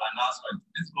short announcement.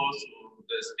 This goes to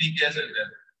the speakers and the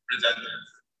presenters.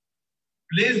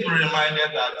 Please be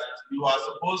reminded that you are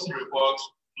supposed to report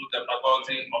to the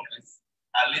faculty office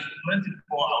at least 24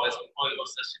 hours before your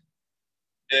session.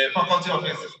 The faculty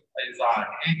office is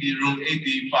AD room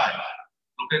AD5,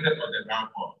 located on the ground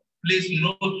floor. Please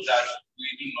note that we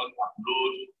do not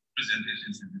upload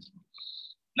presentations in this room.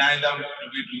 Neither do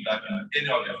we do that in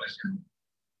any of the sessions.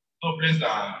 So please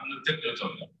take note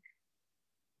of that.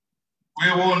 We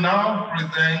will now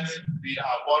present the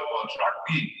award for track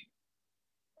B.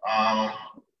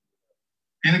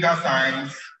 Clinical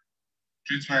science,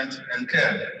 treatment and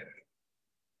care.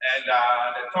 And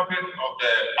the topic of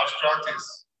the abstract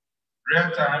is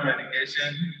real-time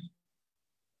medication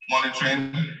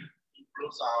monitoring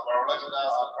improves our virological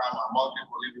outcome among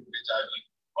people living with HIV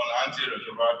on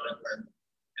antiretroviral treatment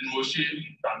in Moshi,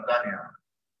 Tanzania.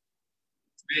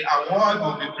 The award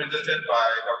will be presented by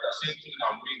Dr. Shintu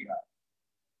Namwinga,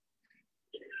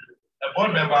 a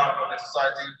board member of the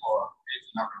Society for AIDS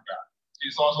in Africa.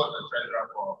 She's also the treasurer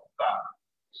for SAR.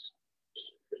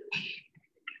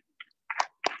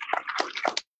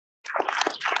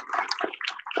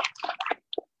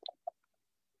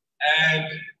 And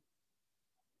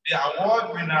the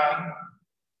award winner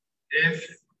is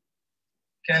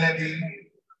Kennedy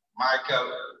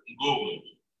Michael Gould.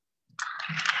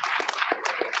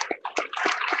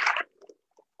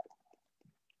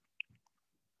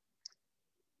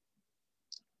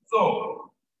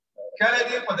 So,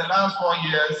 Kennedy for the last 4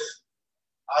 years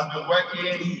has been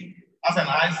working as an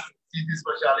ICT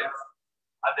specialist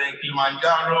at the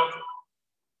Kilimanjaro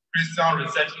Christian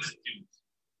Research Institute.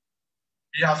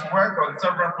 He has worked on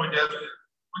several projects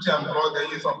which employ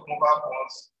the use of mobile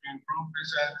phones to improve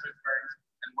patient treatment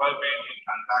and well-being in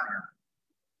Tanzania.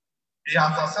 He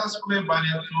has successfully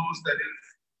managed 2 studies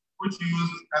which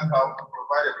use mHealth to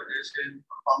provide education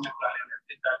on family planning and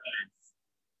HIV AIDS.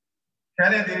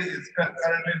 Kennedy is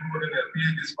currently holding a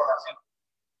PhD scholarship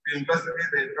to investigate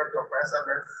the effect of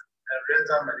SMS and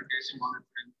real-time medication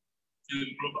monitoring to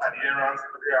improve adherence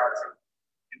to ARVs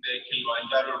in the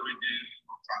Kilimanjaro region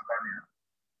of Tanzania.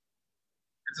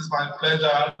 It is my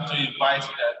pleasure to invite the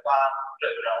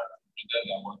treasurer to present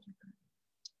their work today.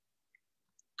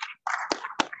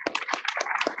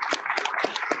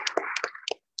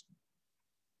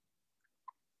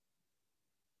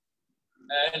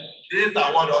 And this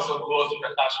award also goes to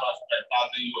the cash for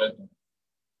 $1,000 US.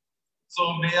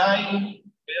 So may I invite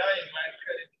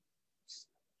the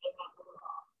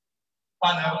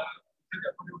panel to take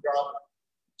a photograph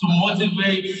to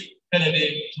motivate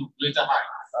Kennedy to greater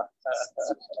heights.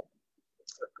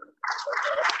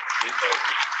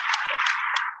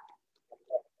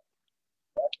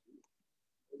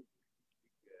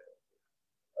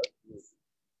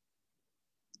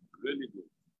 Really good.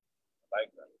 I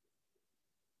like that.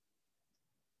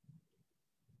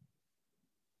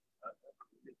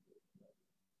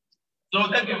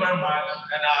 So thank you very much,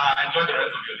 and enjoy the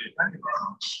rest of your day. Thank you very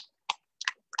much.